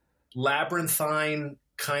very labyrinthine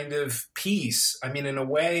kind of piece. I mean, in a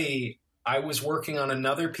way, I was working on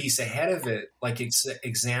another piece ahead of it, like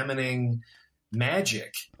examining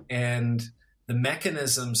magic and the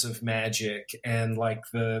mechanisms of magic and like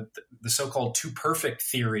the so-called too perfect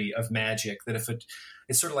theory of magic, that if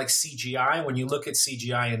it's sort of like CGI. When you look at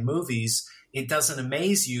CGI in movies, it doesn't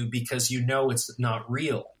amaze you because it's not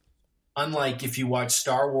real. Unlike if you watch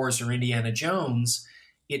Star Wars or Indiana Jones,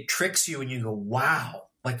 it tricks you and you go, wow,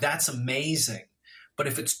 like that's amazing. But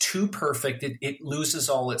if it's too perfect, it loses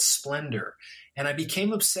all its splendor. And I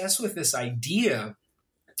became obsessed with this idea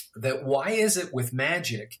that why is it with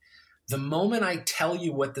magic, the moment I tell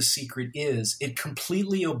you what the secret is, it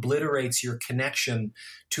completely obliterates your connection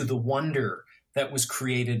to the wonder that was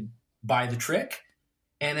created by the trick.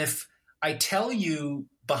 And if I tell you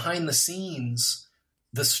behind the scenes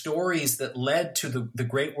the stories that led to the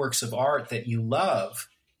great works of art that you love,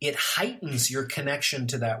 it heightens your connection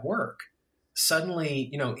to that work.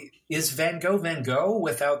 Suddenly, is Van Gogh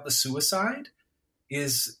without the suicide?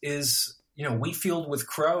 Is Wheatfield with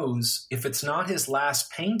Crows, if it's not his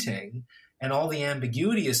last painting and all the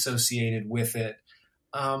ambiguity associated with it,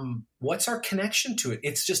 what's our connection to it?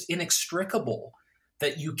 It's just inextricable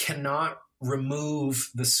that you cannot remove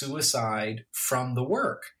the suicide from the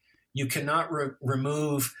work. You cannot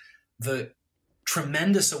remove the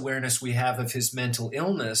tremendous awareness we have of his mental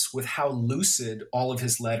illness with how lucid all of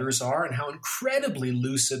his letters are and how incredibly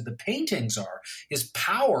lucid the paintings are. His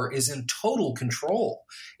power is in total control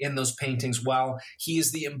in those paintings, while he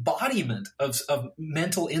is the embodiment of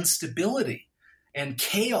mental instability and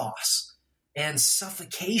chaos and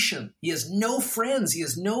suffocation. He has no friends. He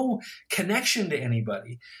has no connection to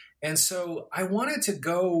anybody. And so I wanted to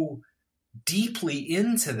go deeply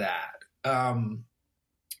into that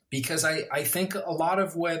because I think a lot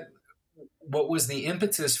of what was the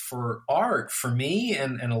impetus for art for me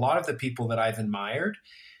and a lot of the people that I've admired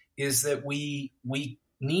is that we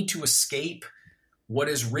need to escape what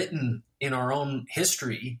is written in our own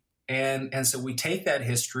history. And so we take that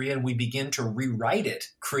history and we begin to rewrite it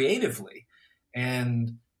creatively.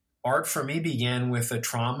 And art for me began with a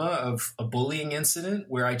trauma of a bullying incident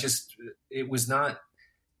where it was not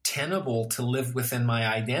tenable to live within my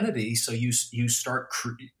identity. So you start,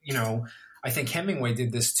 I think Hemingway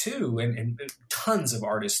did this too, and tons of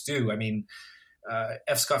artists do. I mean,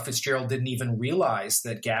 F. Scott Fitzgerald didn't even realize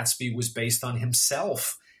that Gatsby was based on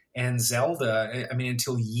himself and Zelda, I mean,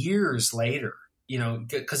 until years later,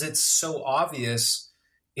 because it's so obvious,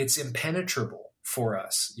 it's impenetrable for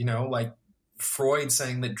us, like Freud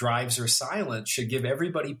saying that drives are silent should give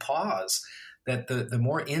everybody pause, that the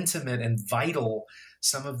more intimate and vital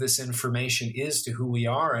some of this information is to who we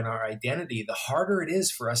are and our identity, the harder it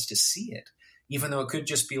is for us to see it, even though it could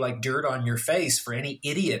just be like dirt on your face. For any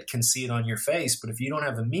idiot can see it on your face. But if you don't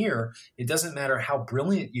have a mirror, it doesn't matter how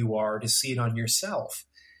brilliant you are to see it on yourself.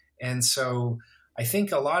 And so I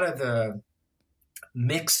think a lot of the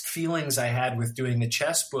mixed feelings I had with doing the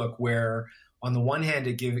chess book, where on the one hand,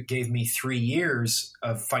 it gave me 3 years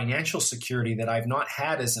of financial security that I've not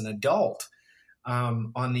had as an adult.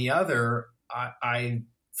 On the other,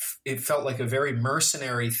 it felt like a very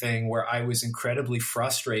mercenary thing where I was incredibly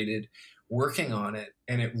frustrated working on it,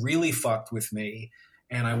 and it really fucked with me.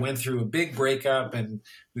 And I went through a big breakup and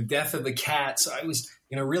the death of the cat. So I was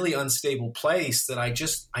in a really unstable place that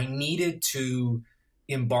I needed to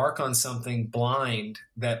embark on something blind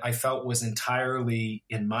that I felt was entirely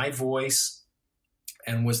in my voice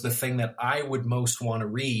and was the thing that I would most want to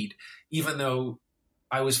read, even though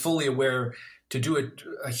I was fully aware to do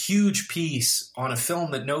a huge piece on a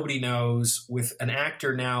film that nobody knows with an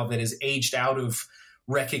actor now that is aged out of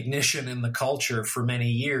recognition in the culture for many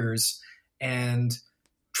years, and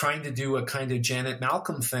trying to do a kind of Janet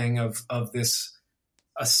Malcolm thing of this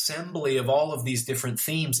assembly of all of these different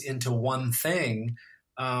themes into one thing.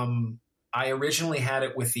 I originally had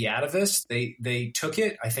it with The Atavist. They took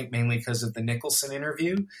it, I think mainly because of the Nicholson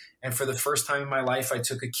interview. And for the first time in my life, I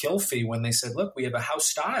took a kill fee when they said, look, we have a house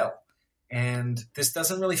style, and this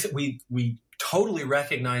doesn't really fit. We totally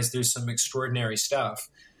recognize there's some extraordinary stuff,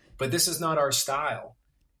 but this is not our style.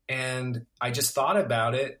 And I just thought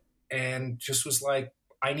about it and just was like,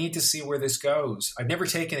 I need to see where this goes. I've never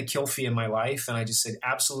taken a kill fee in my life. And I just said,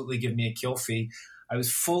 absolutely give me a kill fee. I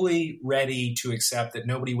was fully ready to accept that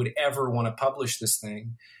nobody would ever want to publish this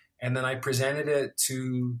thing. And then I presented it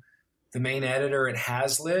to the main editor at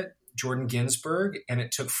Hazlitt, Jordan Ginsburg, and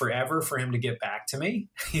it took forever for him to get back to me.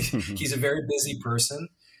 He's a very busy person.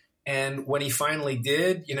 And when he finally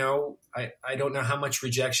did, I don't know how much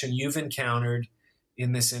rejection you've encountered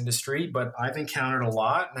in this industry, but I've encountered a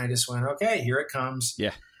lot. And I just went, okay, here it comes.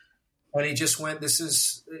 Yeah. And he just went,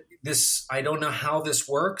 I don't know how this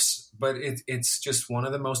works, but it's just one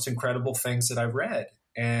of the most incredible things that I've read.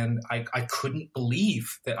 And I couldn't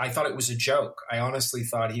believe that. I thought it was a joke. I honestly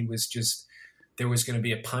thought there was going to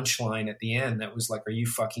be a punchline at the end that was like, are you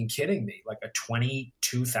fucking kidding me? Like a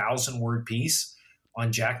 22,000 word piece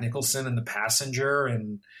on Jack Nicholson and The Passenger.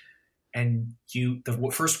 And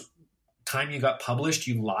the first time you got published,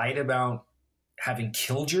 you lied about having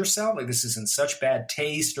killed yourself. Like, this is in such bad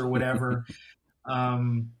taste or whatever.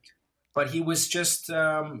 But he was just,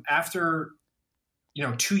 after,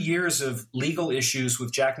 2 years of legal issues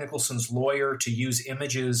with Jack Nicholson's lawyer to use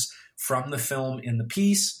images from the film in the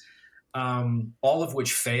piece, all of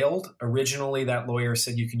which failed. Originally, that lawyer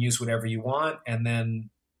said you can use whatever you want, and then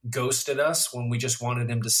ghosted us when we just wanted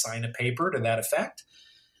him to sign a paper to that effect.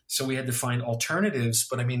 So we had to find alternatives.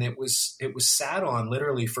 But I mean, it was sat on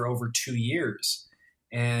literally for over 2 years.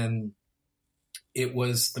 And it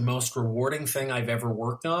was the most rewarding thing I've ever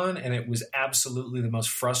worked on. And it was absolutely the most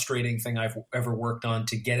frustrating thing I've ever worked on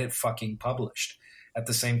to get it fucking published at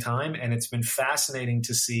the same time. And it's been fascinating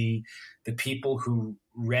to see the people who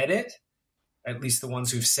read it, at least the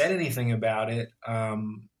ones who've said anything about it,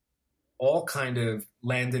 all kind of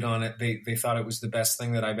landed on it. They thought it was the best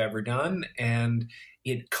thing that I've ever done. And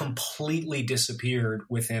it completely disappeared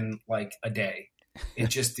within like a day. It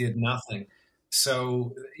just did nothing.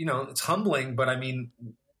 So, it's humbling, but I mean,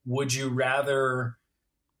 would you rather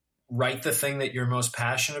write the thing that you're most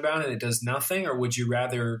passionate about and it does nothing? Or would you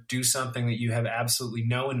rather do something that you have absolutely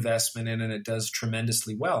no investment in and it does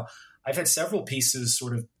tremendously well? I've had several pieces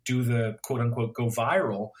sort of do the quote unquote go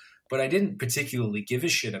viral, but I didn't particularly give a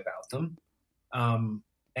shit about them.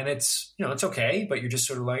 And it's, it's okay, but you're just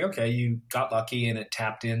sort of like, okay, you got lucky and it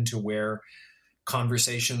tapped into where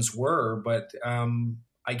conversations were. But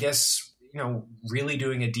I guess, really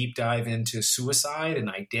doing a deep dive into suicide and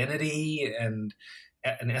identity and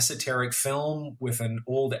an esoteric film with an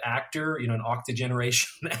old actor, an octogeneration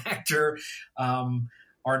actor,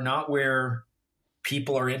 are not where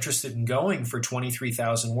people are interested in going for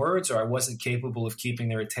 23,000 words, or I wasn't capable of keeping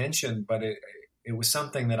their attention. But it was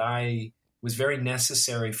something that was very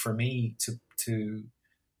necessary for me to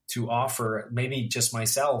offer, maybe just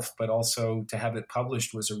myself, but also to have it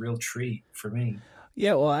published was a real treat for me.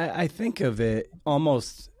 Yeah, well, I think of it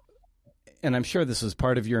almost, and I'm sure this was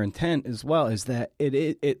part of your intent as well, is that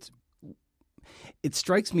it's it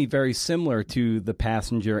strikes me very similar to The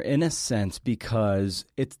Passenger in a sense, because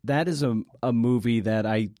that is a movie that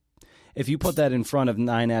if you put that in front of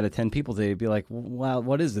 9 out of 10 people, they'd be like, wow,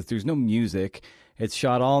 what is this? There's no music. It's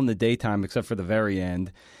shot all in the daytime except for the very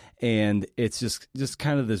end. And it's just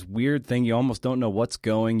kind of this weird thing. You almost don't know what's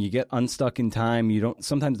going. You get unstuck in time.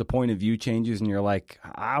 Sometimes the point of view changes and you're like,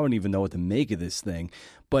 I don't even know what to make of this thing.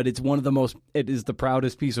 But it is the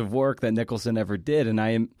proudest piece of work that Nicholson ever did. And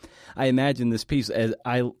I imagine this piece as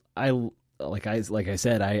I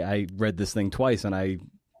said, I read this thing twice and I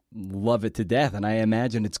love it to death. And I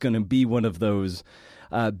imagine it's going to be one of those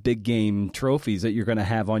big game trophies that you're going to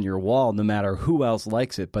have on your wall, no matter who else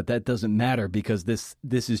likes it. But that doesn't matter, because this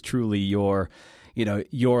is truly your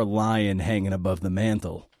lion hanging above the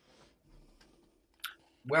mantle.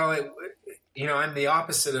 Well, I'm the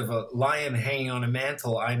opposite of a lion hanging on a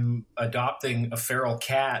mantle. I'm adopting a feral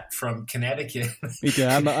cat from Connecticut. Me too.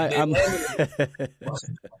 I'm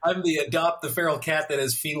the adopt the feral cat that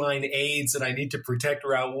has feline AIDS, and I need to protect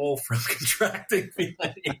Raoul from contracting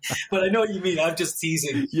feline AIDS. But I know what you mean. I'm just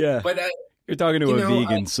teasing. Yeah. But you're talking to a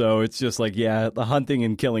vegan, so it's just like, yeah, the hunting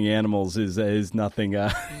and killing animals is nothing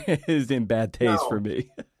is in bad taste for me.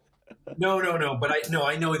 No. But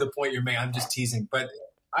I know the point you're making. I'm just teasing. But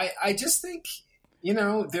I just think,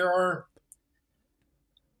 there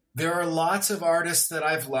are lots of artists that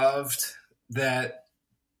I've loved that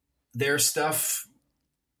their stuff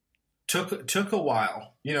took a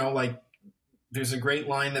while. Like there's a great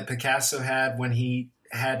line that Picasso had when he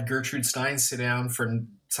had Gertrude Stein sit down for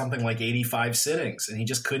something like 85 sittings, and he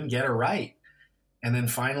just couldn't get her right. And then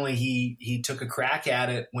finally he took a crack at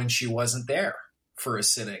it when she wasn't there for a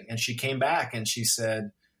sitting, and she came back and she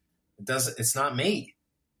said, it's not me.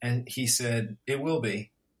 And he said, it will be.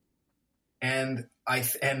 And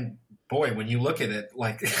boy, when you look at it,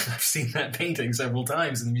 like I've seen that painting several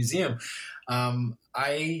times in the museum.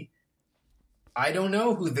 I don't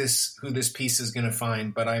know who this piece is going to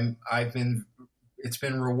find, but it's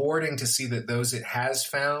been rewarding to see that those it has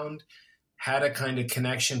found had a kind of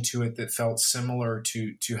connection to it that felt similar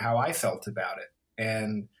to how I felt about it.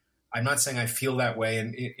 And I'm not saying I feel that way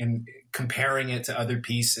in comparing it to other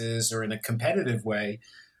pieces or in a competitive way.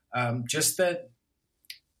 Just that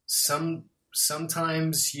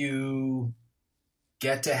sometimes you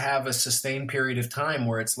get to have a sustained period of time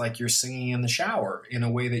where it's like you're singing in the shower in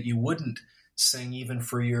a way that you wouldn't sing even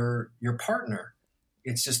for your partner.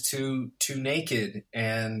 It's just too naked.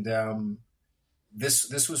 And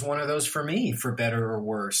this was one of those for me, for better or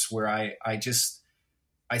worse, where I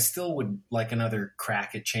still would like another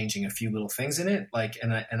crack at changing a few little things in it.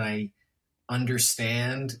 And I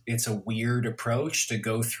understand it's a weird approach to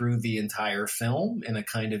go through the entire film in a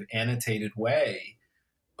kind of annotated way.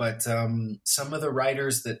 But some of the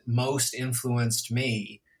writers that most influenced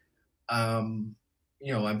me, I'm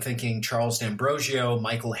thinking Charles D'Ambrosio,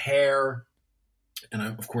 Michael Hare, and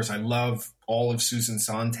of course I love all of Susan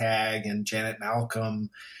Sontag and Janet Malcolm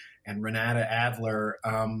and Renata Adler.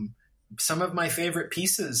 Some of my favorite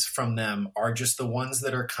pieces from them are just the ones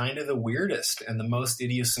that are kind of the weirdest and the most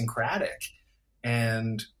idiosyncratic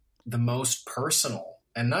and the most personal,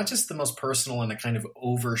 and not just the most personal in a kind of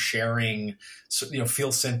oversharing,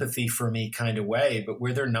 feel sympathy for me kind of way, but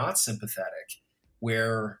where they're not sympathetic,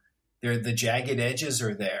 where the jagged edges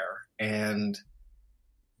are there. And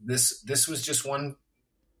this was just one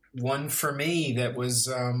for me that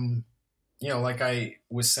was, like I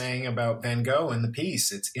was saying about Van Gogh in the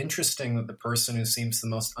piece, it's interesting that the person who seems the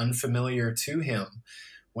most unfamiliar to him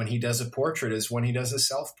when he does a portrait is when he does a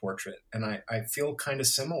self-portrait. And I feel kind of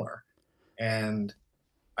similar. And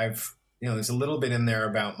there's a little bit in there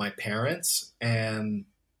about my parents, and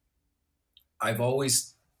I've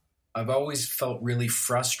always felt really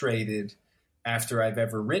frustrated after I've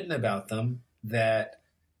ever written about them that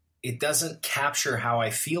it doesn't capture how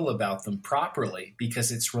I feel about them properly, because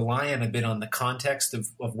it's reliant a bit on the context of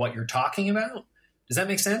what you're talking about. Does that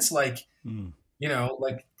make sense? Like,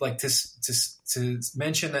 like to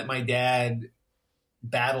mention that my dad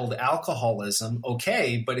battled alcoholism.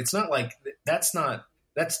 Okay. But it's not like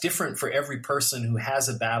that's different for every person who has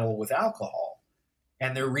a battle with alcohol,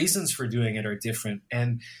 and their reasons for doing it are different.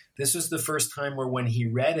 And this was the first time where when he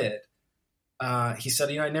read it, he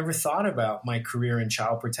said, I never thought about my career in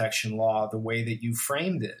child protection law the way that you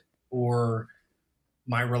framed it, or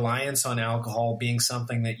my reliance on alcohol being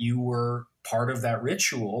something that you were part of that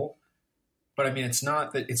ritual. But I mean, it's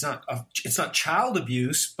not child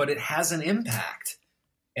abuse, but it has an impact.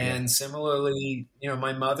 And similarly,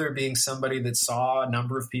 my mother being somebody that saw a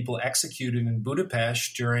number of people executed in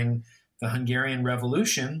Budapest during the Hungarian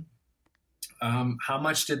Revolution, how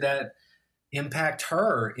much did that impact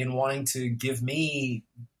her in wanting to give me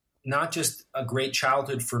not just a great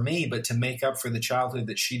childhood for me, but to make up for the childhood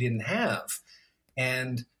that she didn't have.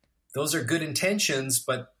 And those are good intentions,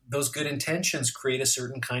 but those good intentions create a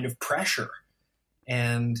certain kind of pressure.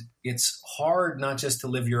 And it's hard not just to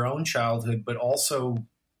live your own childhood, but also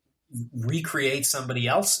recreate somebody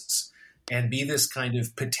else's and be this kind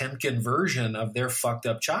of Potemkin version of their fucked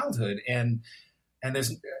up childhood. And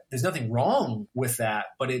there's nothing wrong with that,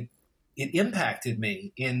 but it impacted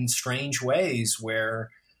me in strange ways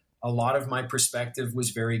where a lot of my perspective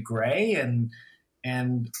was very gray.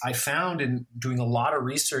 And I found in doing a lot of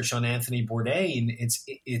research on Anthony Bourdain,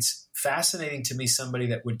 it's fascinating to me, somebody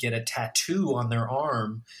that would get a tattoo on their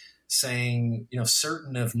arm saying,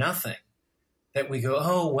 certain of nothing, that we go,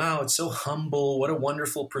 oh, wow, it's so humble. What a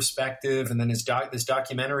wonderful perspective. And then this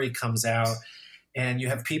documentary comes out, and you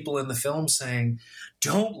have people in the film saying,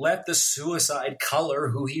 don't let the suicide color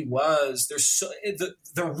who he was.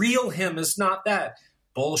 The real him is not that.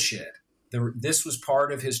 Bullshit. This was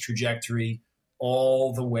part of his trajectory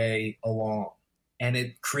all the way along. And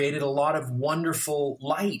it created a lot of wonderful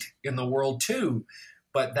light in the world too.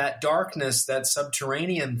 But that darkness, that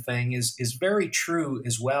subterranean thing is very true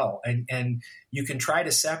as well. And you can try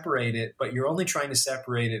to separate it, but you're only trying to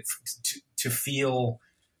separate it to feel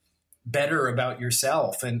better about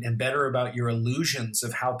yourself and better about your illusions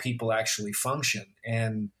of how people actually function.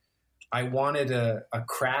 And I wanted a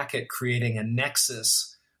crack at creating a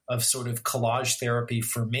nexus of sort of collage therapy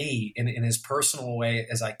for me in as personal a way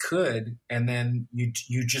as I could. And then you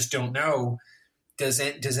just don't know, does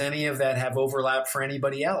any of that have overlap for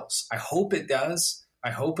anybody else? I hope it does. I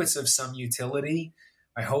hope it's of some utility.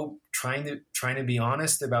 I hope trying to be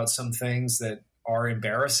honest about some things that are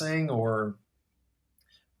embarrassing, or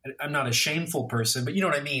I'm not a shameful person, but you know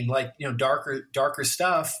what I mean? Like, darker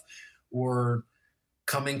stuff, or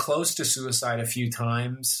coming close to suicide a few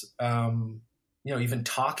times, even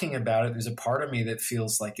talking about it, there's a part of me that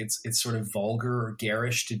feels like it's sort of vulgar or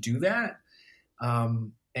garish to do that.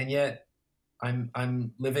 And yet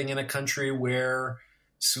I'm living in a country where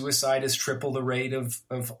suicide is triple the rate of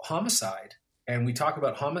homicide. And we talk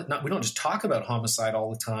about we don't just talk about homicide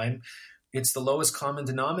all the time. It's the lowest common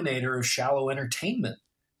denominator of shallow entertainment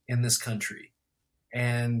in this country.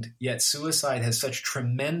 And yet suicide has such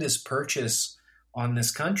tremendous purchase on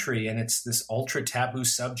this country, and it's this ultra taboo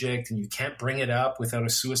subject, and you can't bring it up without a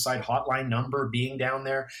suicide hotline number being down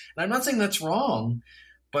there. And I'm not saying that's wrong,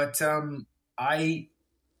 but I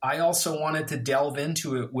also wanted to delve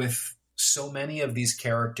into it with so many of these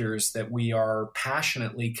characters that we are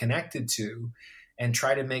passionately connected to, and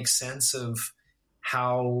try to make sense of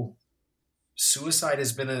how suicide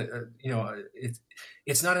has been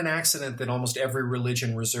it's not an accident that almost every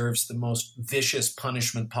religion reserves the most vicious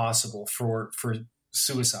punishment possible for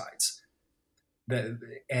suicides.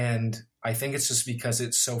 And I think it's just because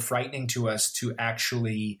it's so frightening to us to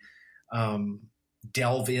actually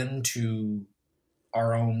delve into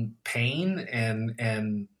our own pain.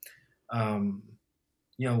 And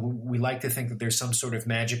we like to think that there's some sort of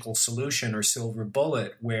magical solution or silver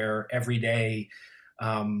bullet where every day,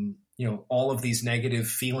 all of these negative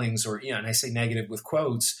feelings, and I say negative with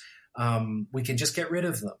quotes, we can just get rid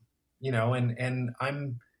of them, and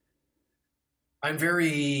I'm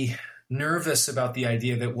very nervous about the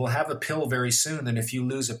idea that we'll have a pill very soon that if you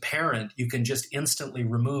lose a parent, you can just instantly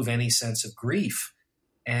remove any sense of grief.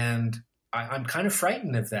 And I'm kind of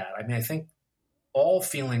frightened of that. I mean, I think all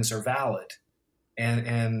feelings are valid.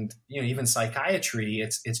 And even psychiatry,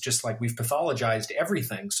 it's just like we've pathologized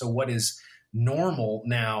everything. So what is normal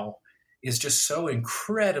now is just so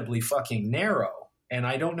incredibly fucking narrow. And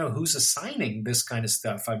I don't know who's assigning this kind of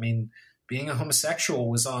stuff. I mean, being a homosexual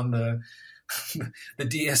was on the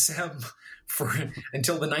DSM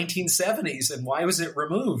until the 1970s. And why was it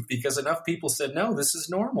removed? Because enough people said, no, this is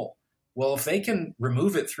normal. Well, if they can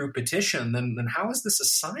remove it through petition, then how is this a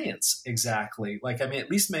science exactly? Like, I mean,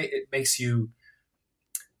 at least it makes you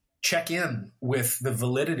check in with the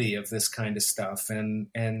validity of this kind of stuff.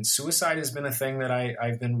 And suicide has been a thing that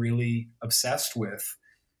I've been really obsessed with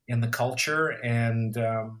in the culture, and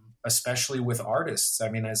especially with artists. I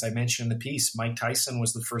mean, as I mentioned in the piece, Mike Tyson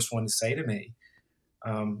was the first one to say to me,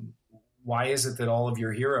 why is it that all of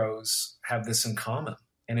your heroes have this in common?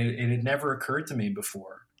 And it had never occurred to me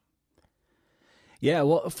before. Yeah,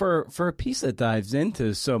 well, for a piece that dives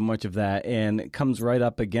into so much of that and comes right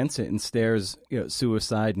up against it and stares,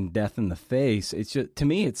 suicide and death in the face, it's just, to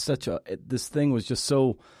me, it's this thing was just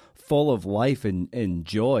so full of life and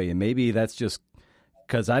joy, and maybe that's just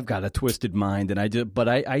because I've got a twisted mind, and I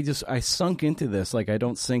sunk into this like I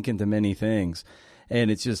don't sink into many things,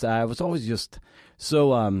 and it's just I was always just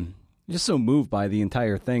so Just so moved by the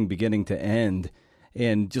entire thing beginning to end,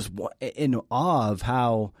 and just in awe of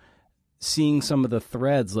how seeing some of the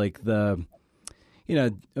threads, like the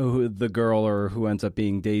girl or who ends up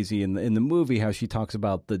being Daisy in the movie, how she talks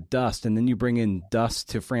about the dust, and then you bring in dust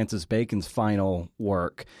to Francis Bacon's final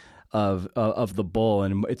work of the bull,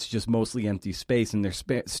 and it's just mostly empty space, and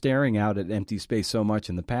they're staring out at empty space so much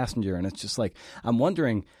in the passenger, and it's just like, I'm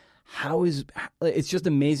wondering, it's just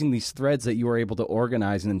amazing, these threads that you were able to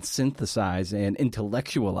organize and synthesize and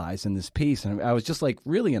intellectualize in this piece. And I was just like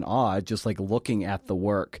really in awe, just like looking at the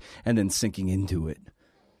work and then sinking into it.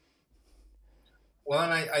 Well,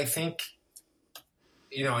 and I think,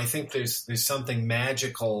 I think there's something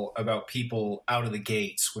magical about people out of the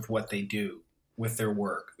gates with what they do with their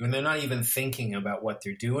work. When they're not even thinking about what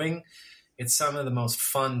they're doing, it's some of the most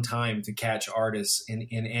fun time to catch artists in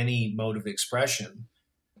any mode of expression.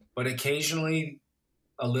 But occasionally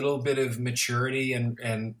a little bit of maturity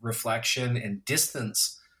and reflection and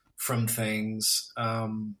distance from things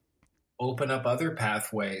open up other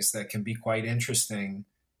pathways that can be quite interesting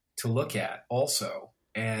to look at also.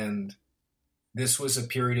 And this was a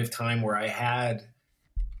period of time where I had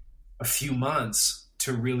a few months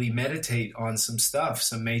to really meditate on some stuff,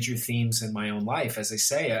 some major themes in my own life. As I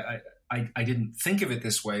say, I didn't think of it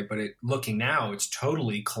this way, but looking now, it's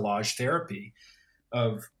totally collage therapy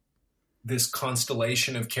of this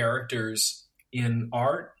constellation of characters in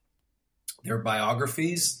art, their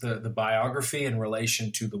biographies, the biography in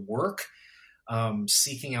relation to the work,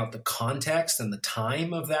 seeking out the context and the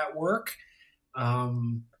time of that work,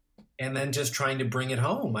 and then just trying to bring it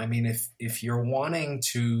home. I mean, if you're wanting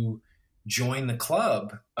to join the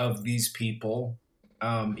club of these people,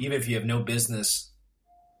 even if you have no business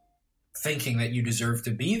thinking that you deserve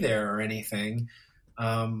to be there or anything,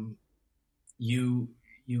 you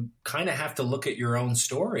kind of have to look at your own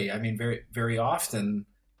story. I mean, very, very often,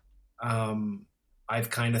 I've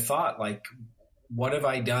kind of thought, like, what have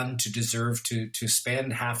I done to deserve to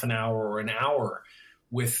spend half an hour or an hour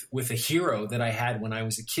with a hero that I had when I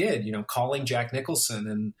was a kid, calling Jack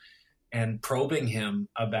Nicholson and probing him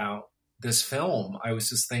about this film. I was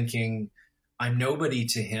just thinking, I'm nobody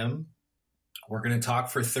to him. We're going to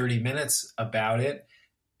talk for 30 minutes about it.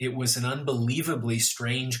 It was an unbelievably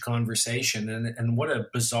strange conversation, and what a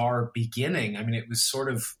bizarre beginning. I mean, it was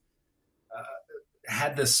sort of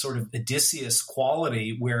had this sort of Odysseus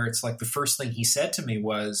quality where it's like the first thing he said to me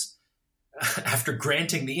was, after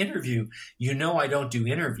granting the interview, I don't do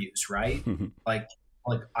interviews, right? like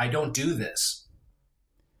I don't do this.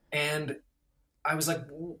 And I was like,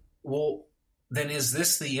 well, then is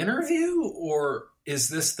this the interview, or is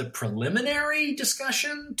this the preliminary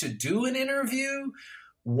discussion to do an interview?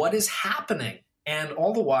 What is happening? And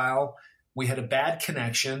all the while, we had a bad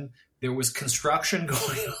connection. There was construction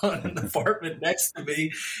going on in the apartment next to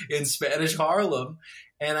me in Spanish Harlem.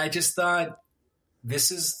 And I just thought,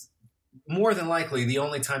 this is more than likely the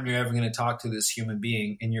only time you're ever going to talk to this human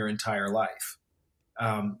being in your entire life.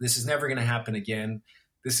 This is never going to happen again.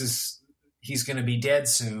 He's going to be dead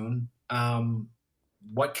soon.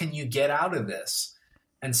 What can you get out of this?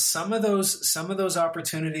 And some of those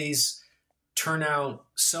opportunities turn out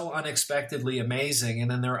so unexpectedly amazing. And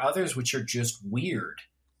then there are others which are just weird.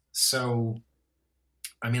 So,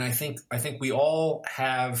 I mean, I think we all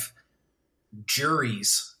have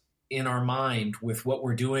juries in our mind with what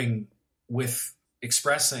we're doing with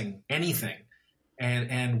expressing anything.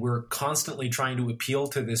 And we're constantly trying to appeal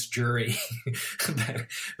to this jury that,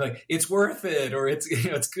 like, it's worth it, or it's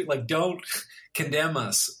good. Like, don't condemn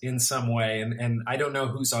us in some way. And I don't know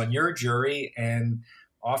who's on your jury. And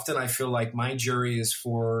often I feel like my jury is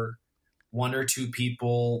for one or two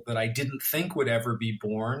people that I didn't think would ever be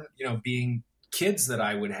born, being kids that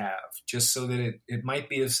I would have, just so that it might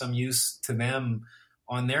be of some use to them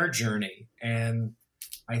on their journey. And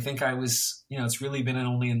I think I was, it's really been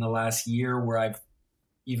only in the last year where I've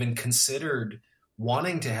even considered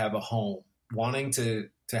wanting to have a home, wanting to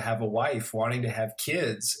have a wife, wanting to have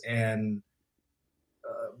kids. And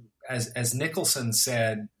as Nicholson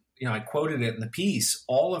said, I quoted it in the piece,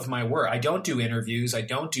 all of my work, I don't do interviews, I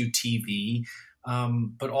don't do TV,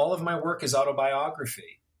 but all of my work is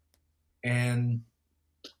autobiography. And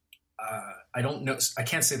I don't know, I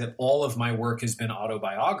can't say that all of my work has been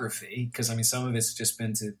autobiography, because I mean, some of it's just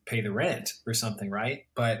been to pay the rent or something, right?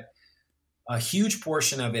 But a huge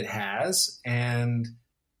portion of it has, and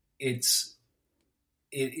it's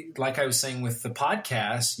like I was saying with the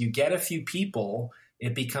podcast, you get a few people,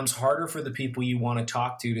 it becomes harder for the people you want to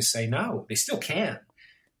talk to say no. They still can,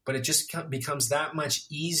 but it just becomes that much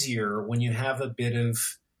easier when you have a bit of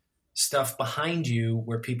stuff behind you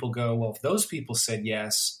where people go, well, if those people said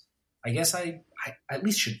yes, I guess I at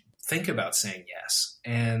least should think about saying yes.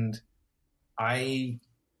 And entering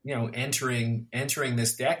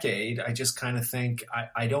this decade, I just kind of think,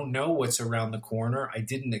 I don't know what's around the corner. I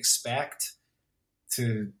didn't expect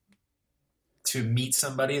to meet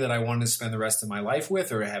somebody that I wanted to spend the rest of my life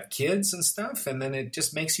with or have kids and stuff. And then it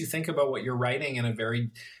just makes you think about what you're writing in a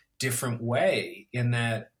very different way, in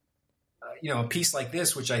that, a piece like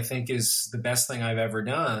this, which I think is the best thing I've ever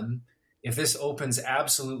done, if this opens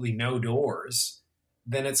absolutely no doors,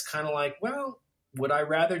 then it's kind of like, well, would I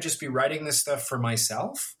rather just be writing this stuff for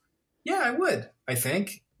myself? Yeah, I would, I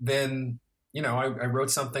think. Then, I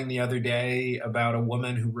wrote something the other day about a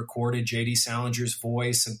woman who recorded J.D. Salinger's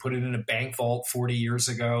voice and put it in a bank vault 40 years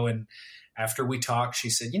ago. And after we talked, she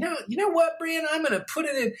said, you know what, Brian, I'm going to put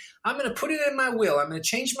it in my will. I'm going to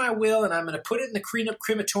change my will, and I'm going to put it in the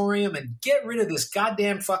crematorium and get rid of this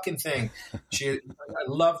goddamn fucking thing. I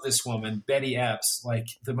love this woman, Betty Epps, like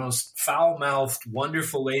the most foul-mouthed,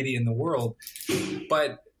 wonderful lady in the world.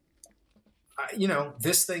 But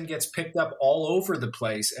this thing gets picked up all over the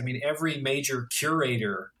place. I mean, every major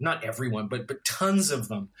curator, not everyone, but tons of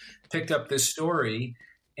them picked up this story.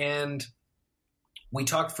 And we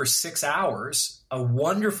talked for 6 hours, a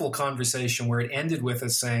wonderful conversation where it ended with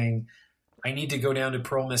us saying, I need to go down to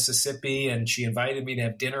Pearl, Mississippi. And she invited me to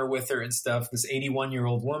have dinner with her and stuff, this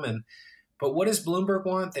 81-year-old woman. But what does Bloomberg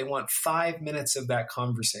want? They want 5 minutes of that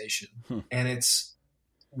conversation. And it's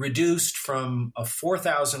reduced from a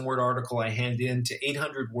 4,000-word article I hand in to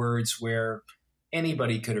 800 words where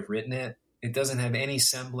anybody could have written it. It doesn't have any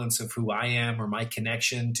semblance of who I am or my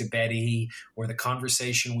connection to Betty or the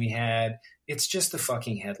conversation we had. It's just a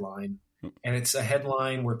fucking headline. And it's a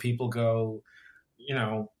headline where people go,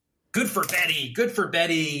 good for Betty, good for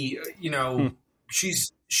Betty.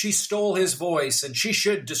 She stole his voice and she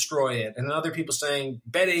should destroy it. And other people saying,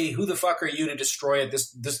 Betty, who the fuck are you to destroy it?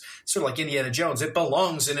 This sort of like Indiana Jones. It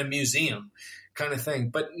belongs in a museum kind of thing.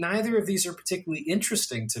 But neither of these are particularly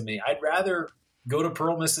interesting to me. I'd rather go to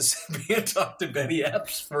Pearl, Mississippi and talk to Betty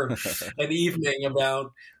Epps for an evening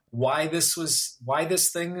about why this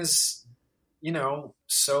thing is,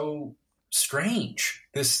 so strange.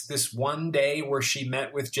 This one day where she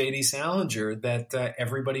met with J.D. Salinger that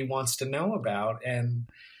everybody wants to know about, and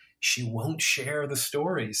she won't share the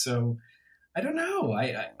story. So I don't know.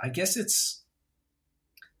 I guess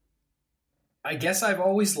I've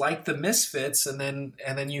always liked the misfits, and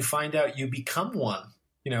then you find out you become one.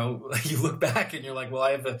 You look back and you're like, well,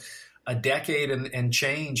 I have a decade and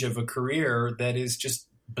change of a career that is just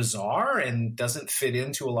bizarre and doesn't fit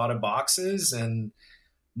into a lot of boxes, and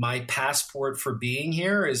my passport for being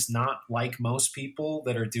here is not like most people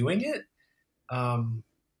that are doing it.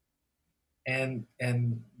 And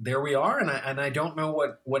there we are. And I don't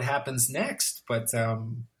know what happens next, but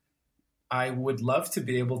I would love to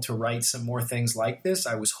be able to write some more things like this.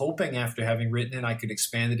 I was hoping after having written it, I could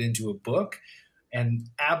expand it into a book. And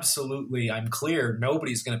absolutely, I'm clear,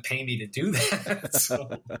 nobody's going to pay me to do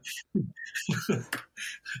that.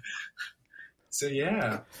 So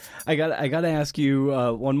yeah, I got to ask you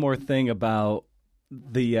one more thing about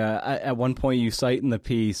the. At one point, you cite in the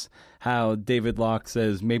piece how David Locke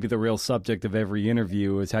says maybe the real subject of every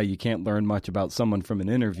interview is how you can't learn much about someone from an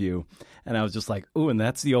interview, and I was just like, ooh, and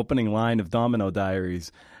that's the opening line of Domino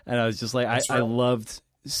Diaries, and I was just like, I loved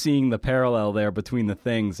seeing the parallel there between the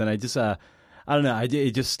things, and I just. I don't know.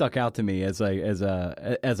 It just stuck out to me as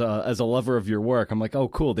a lover of your work. I'm like, oh,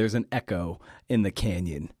 cool. There's an echo in the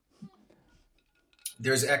canyon.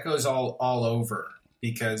 There's echoes all over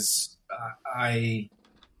because I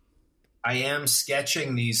am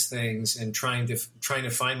sketching these things and trying to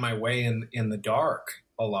find my way in the dark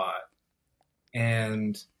a lot,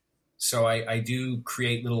 and so I do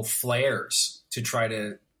create little flares to try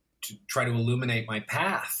to illuminate my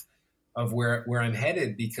path of where I'm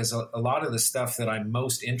headed, because a lot of the stuff that I'm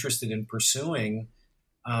most interested in pursuing,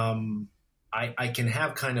 I can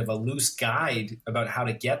have kind of a loose guide about how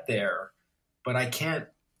to get there, but I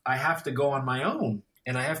have to go on my own,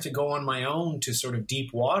 and I have to go on my own to sort of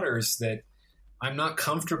deep waters that I'm not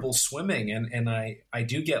comfortable swimming, and I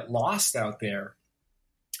do get lost out there.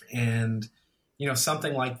 And,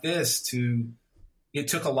 something like this it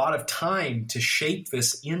took a lot of time to shape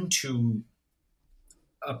this into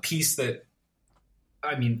a piece that,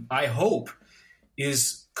 I hope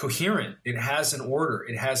is coherent. It has an order.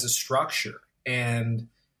 It has a structure. And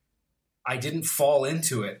I didn't fall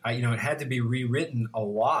into it. It had to be rewritten a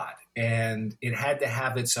lot, and it had to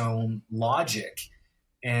have its own logic.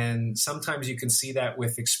 And sometimes you can see that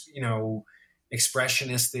with,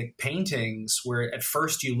 expressionistic paintings where at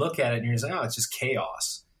first you look at it and you're just like, oh, it's just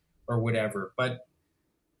chaos or whatever. But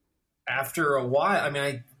after a while,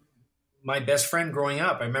 my best friend growing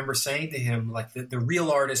up, I remember saying to him, like, the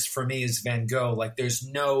real artist for me is Van Gogh. Like, there's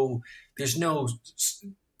no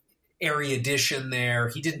erudition there.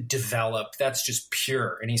 He didn't develop. That's just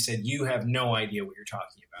pure. And he said, you have no idea what you're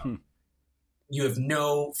talking about. You have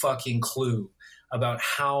no fucking clue about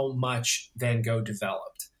how much Van Gogh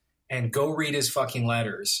developed. And go read his fucking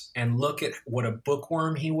letters and look at what a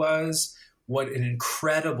bookworm he was, what an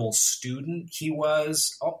incredible student he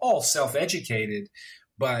was, all self-educated,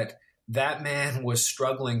 but that man was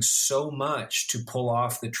struggling so much to pull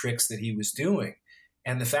off the tricks that he was doing.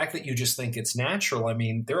 And the fact that you just think it's natural, I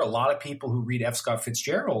mean, there are a lot of people who read F. Scott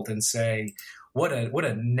Fitzgerald and say, what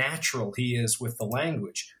a natural he is with the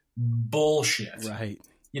language. Bullshit. Right.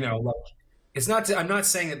 You know, like, it's not, I'm not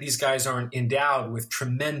saying that these guys aren't endowed with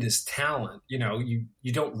tremendous talent. You know,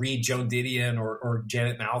 you don't read Joan Didion or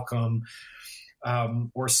Janet Malcolm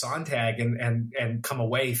or Sontag and come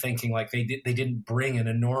away thinking like they didn't bring an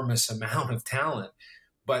enormous amount of talent,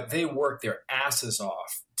 but they work their asses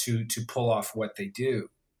off to pull off what they do.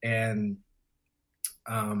 And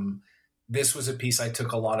this was a piece I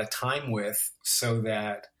took a lot of time with so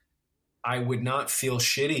that I would not feel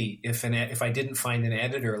shitty if I didn't find an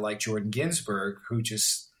editor like Jordan Ginsburg who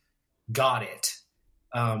just got it.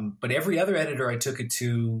 But every other editor I took it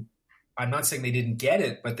to, I'm not saying they didn't get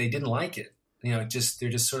it, but they didn't like it. You know, they're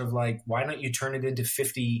just sort of like, why don't you turn it into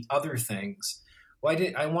 50 other things? Well,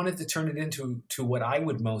 I wanted to turn it into what I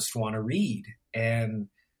would most want to read. And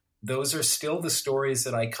those are still the stories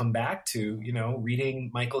that I come back to, you know,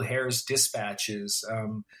 reading Michael Hare's Dispatches.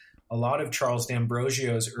 A lot of Charles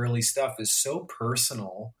D'Ambrosio's early stuff is so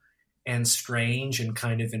personal and strange and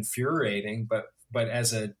kind of infuriating. But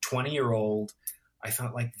as a 20-year-old, I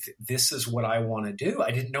thought, like, this is what I want to do.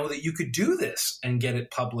 I didn't know that you could do this and get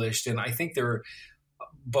it published. And I think they're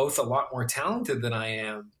both a lot more talented than I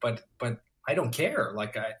am, but I don't care.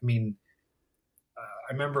 Like, I mean,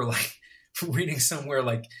 I remember like reading somewhere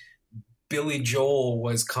like Billy Joel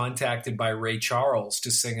was contacted by Ray Charles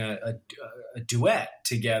to sing a duet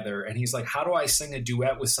together. And he's like, how do I sing a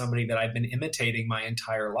duet with somebody that I've been imitating my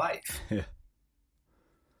entire life? Yeah.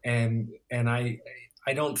 And I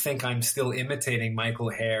don't think I'm still imitating Michael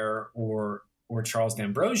Hare or Charles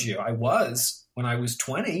D'Ambrosio. I was when I was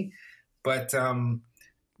 20, but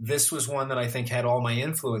this was one that I think had all my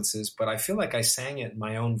influences, but I feel like I sang it in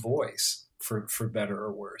my own voice. For better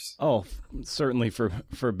or worse. Oh, certainly for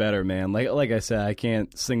better, man. Like I said, I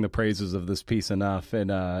can't sing the praises of this piece enough.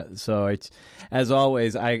 And so it's, as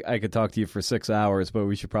always, I could talk to you for 6 hours, but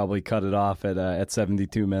we should probably cut it off at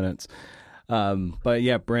 72 minutes. But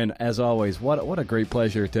yeah, Brin, as always, what a great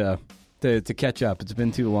pleasure to catch up. It's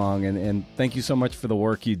been too long, and thank you so much for the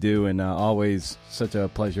work you do, and always such a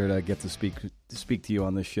pleasure to get to speak to you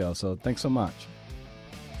on this show. So thanks so much.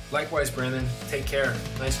 Likewise, Brendan. Take care.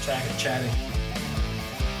 Nice chatting.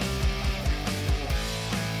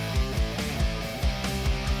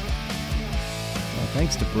 Well,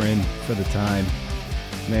 thanks to Brin for the time.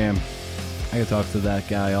 Man, I could talk to that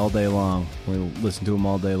guy all day long. We'll listen to him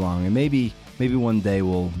all day long. And maybe one day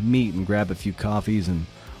we'll meet and grab a few coffees and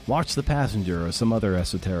watch The Passenger or some other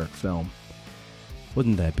esoteric film.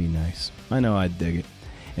 Wouldn't that be nice? I know I'd dig it.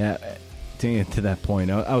 Yeah, to that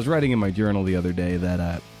point, I was writing in my journal the other day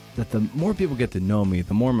that the more people get to know me,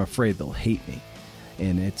 the more I'm afraid they'll hate me.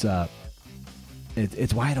 And it's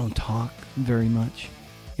why I don't talk very much.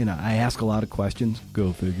 You know, I ask a lot of questions.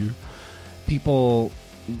 Go figure. People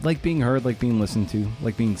like being heard, like being listened to,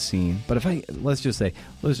 like being seen. But let's just say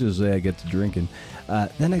I get to drinking,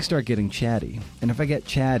 then I start getting chatty. And if I get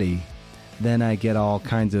chatty, then I get all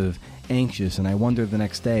kinds of anxious, and I wonder the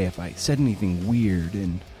next day if I said anything weird.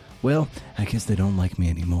 And well, I guess they don't like me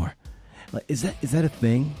anymore. Is that a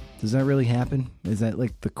thing? Does that really happen? Is that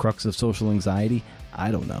like the crux of social anxiety? I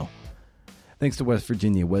don't know. Thanks to West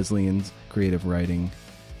Virginia Wesleyan's Creative Writing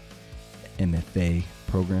MFA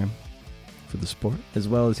program for the support, as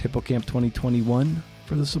well as Hippocamp 2021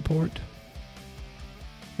 for the support.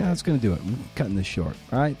 Yeah, that's going to do it. I'm cutting this short.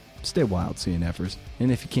 All right? Stay wild, CNFers. And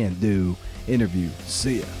if you can't do interview,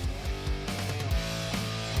 see ya.